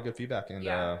gotten a lot of good feedback, and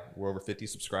we're over 50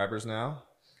 subscribers now.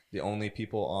 The only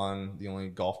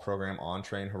golf program on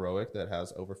Train Heroic that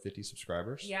has over 50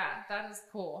 subscribers. Yeah, that is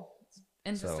cool.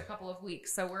 In just a couple of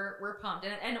weeks. So we're pumped.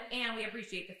 And we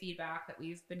appreciate the feedback that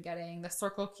we've been getting. The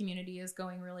circle community is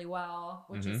going really well,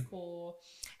 which mm-hmm. is cool.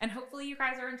 And hopefully you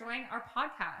guys are enjoying our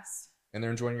podcast. And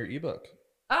they're enjoying your ebook.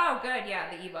 Oh, good.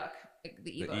 Yeah, the ebook.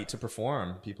 The ebook. The Eat to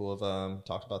Perform. People have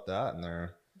talked about that, and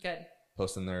they're good.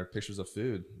 Posting their pictures of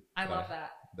food. I love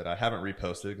that. That I haven't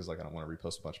reposted because I don't want to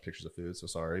repost a bunch of pictures of food. So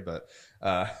sorry, but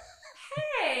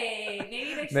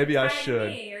hey, maybe I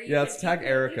should. Let's tag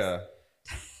Erica.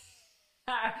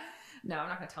 No, I'm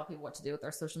not going to tell people what to do with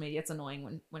their social media. It's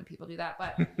annoying when people do that.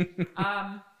 But you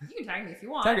can tag me if you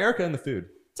want. Tag Erica in the food.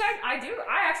 I do.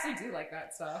 I actually do like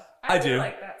that stuff. I do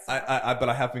like that stuff. But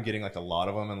I have been getting like a lot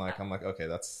of them, and like I'm like, okay,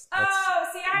 that's I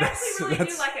actually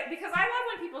really do like it because I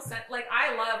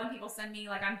love when people send me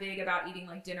like, I'm big about eating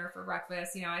like dinner for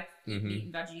breakfast. You know, I eat mm-hmm. meat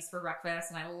and veggies for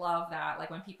breakfast, and I love that. Like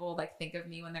when people like think of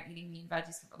me when they're eating meat and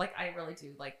veggies, like I really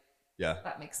do like. Yeah.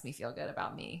 That makes me feel good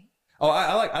about me. Oh,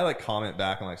 I like comment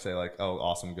back and like say like, oh,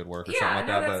 awesome, good work or something like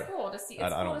that. That's but cool to see. It's I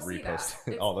cool don't to see repost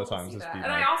that. it all the cool time. Just be and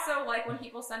nice. I also like when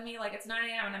people send me like it's 9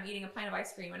 a.m. and I'm eating a pint of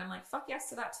ice cream and I'm like, fuck yes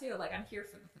to that too. Like I'm here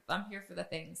for the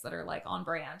things that are like on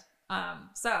brand.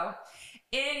 So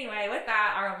anyway, with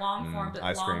that, our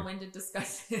long-winded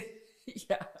discussion.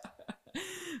 Yeah,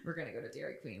 we're gonna go to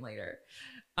Dairy Queen later.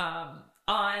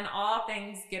 On all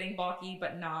things getting bulky,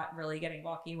 but not really getting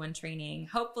bulky when training.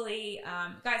 Hopefully,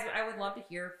 guys, I would love to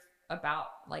hear about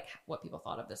like what people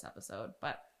thought of this episode.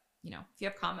 But if you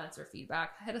have comments or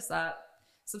feedback, hit us up.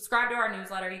 Subscribe to our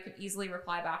newsletter. You can easily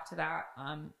reply back to that.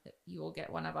 You will get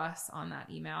one of us on that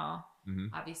email.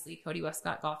 Obviously, Cody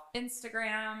Westcott Golf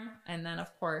Instagram, and then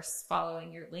of course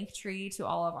following your link tree to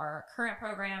all of our current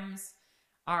programs,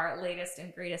 our latest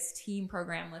and greatest team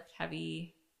program, Lift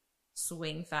Heavy,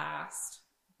 Swing Fast,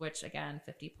 which again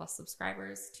 50 plus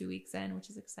subscribers 2 weeks in, which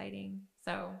is exciting.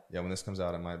 So yeah, when this comes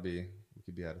out, we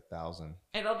could be at 1,000.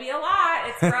 It'll be a lot.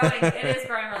 It's growing. It is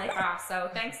growing really fast. So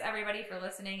thanks everybody for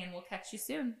listening, and we'll catch you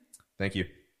soon. Thank you.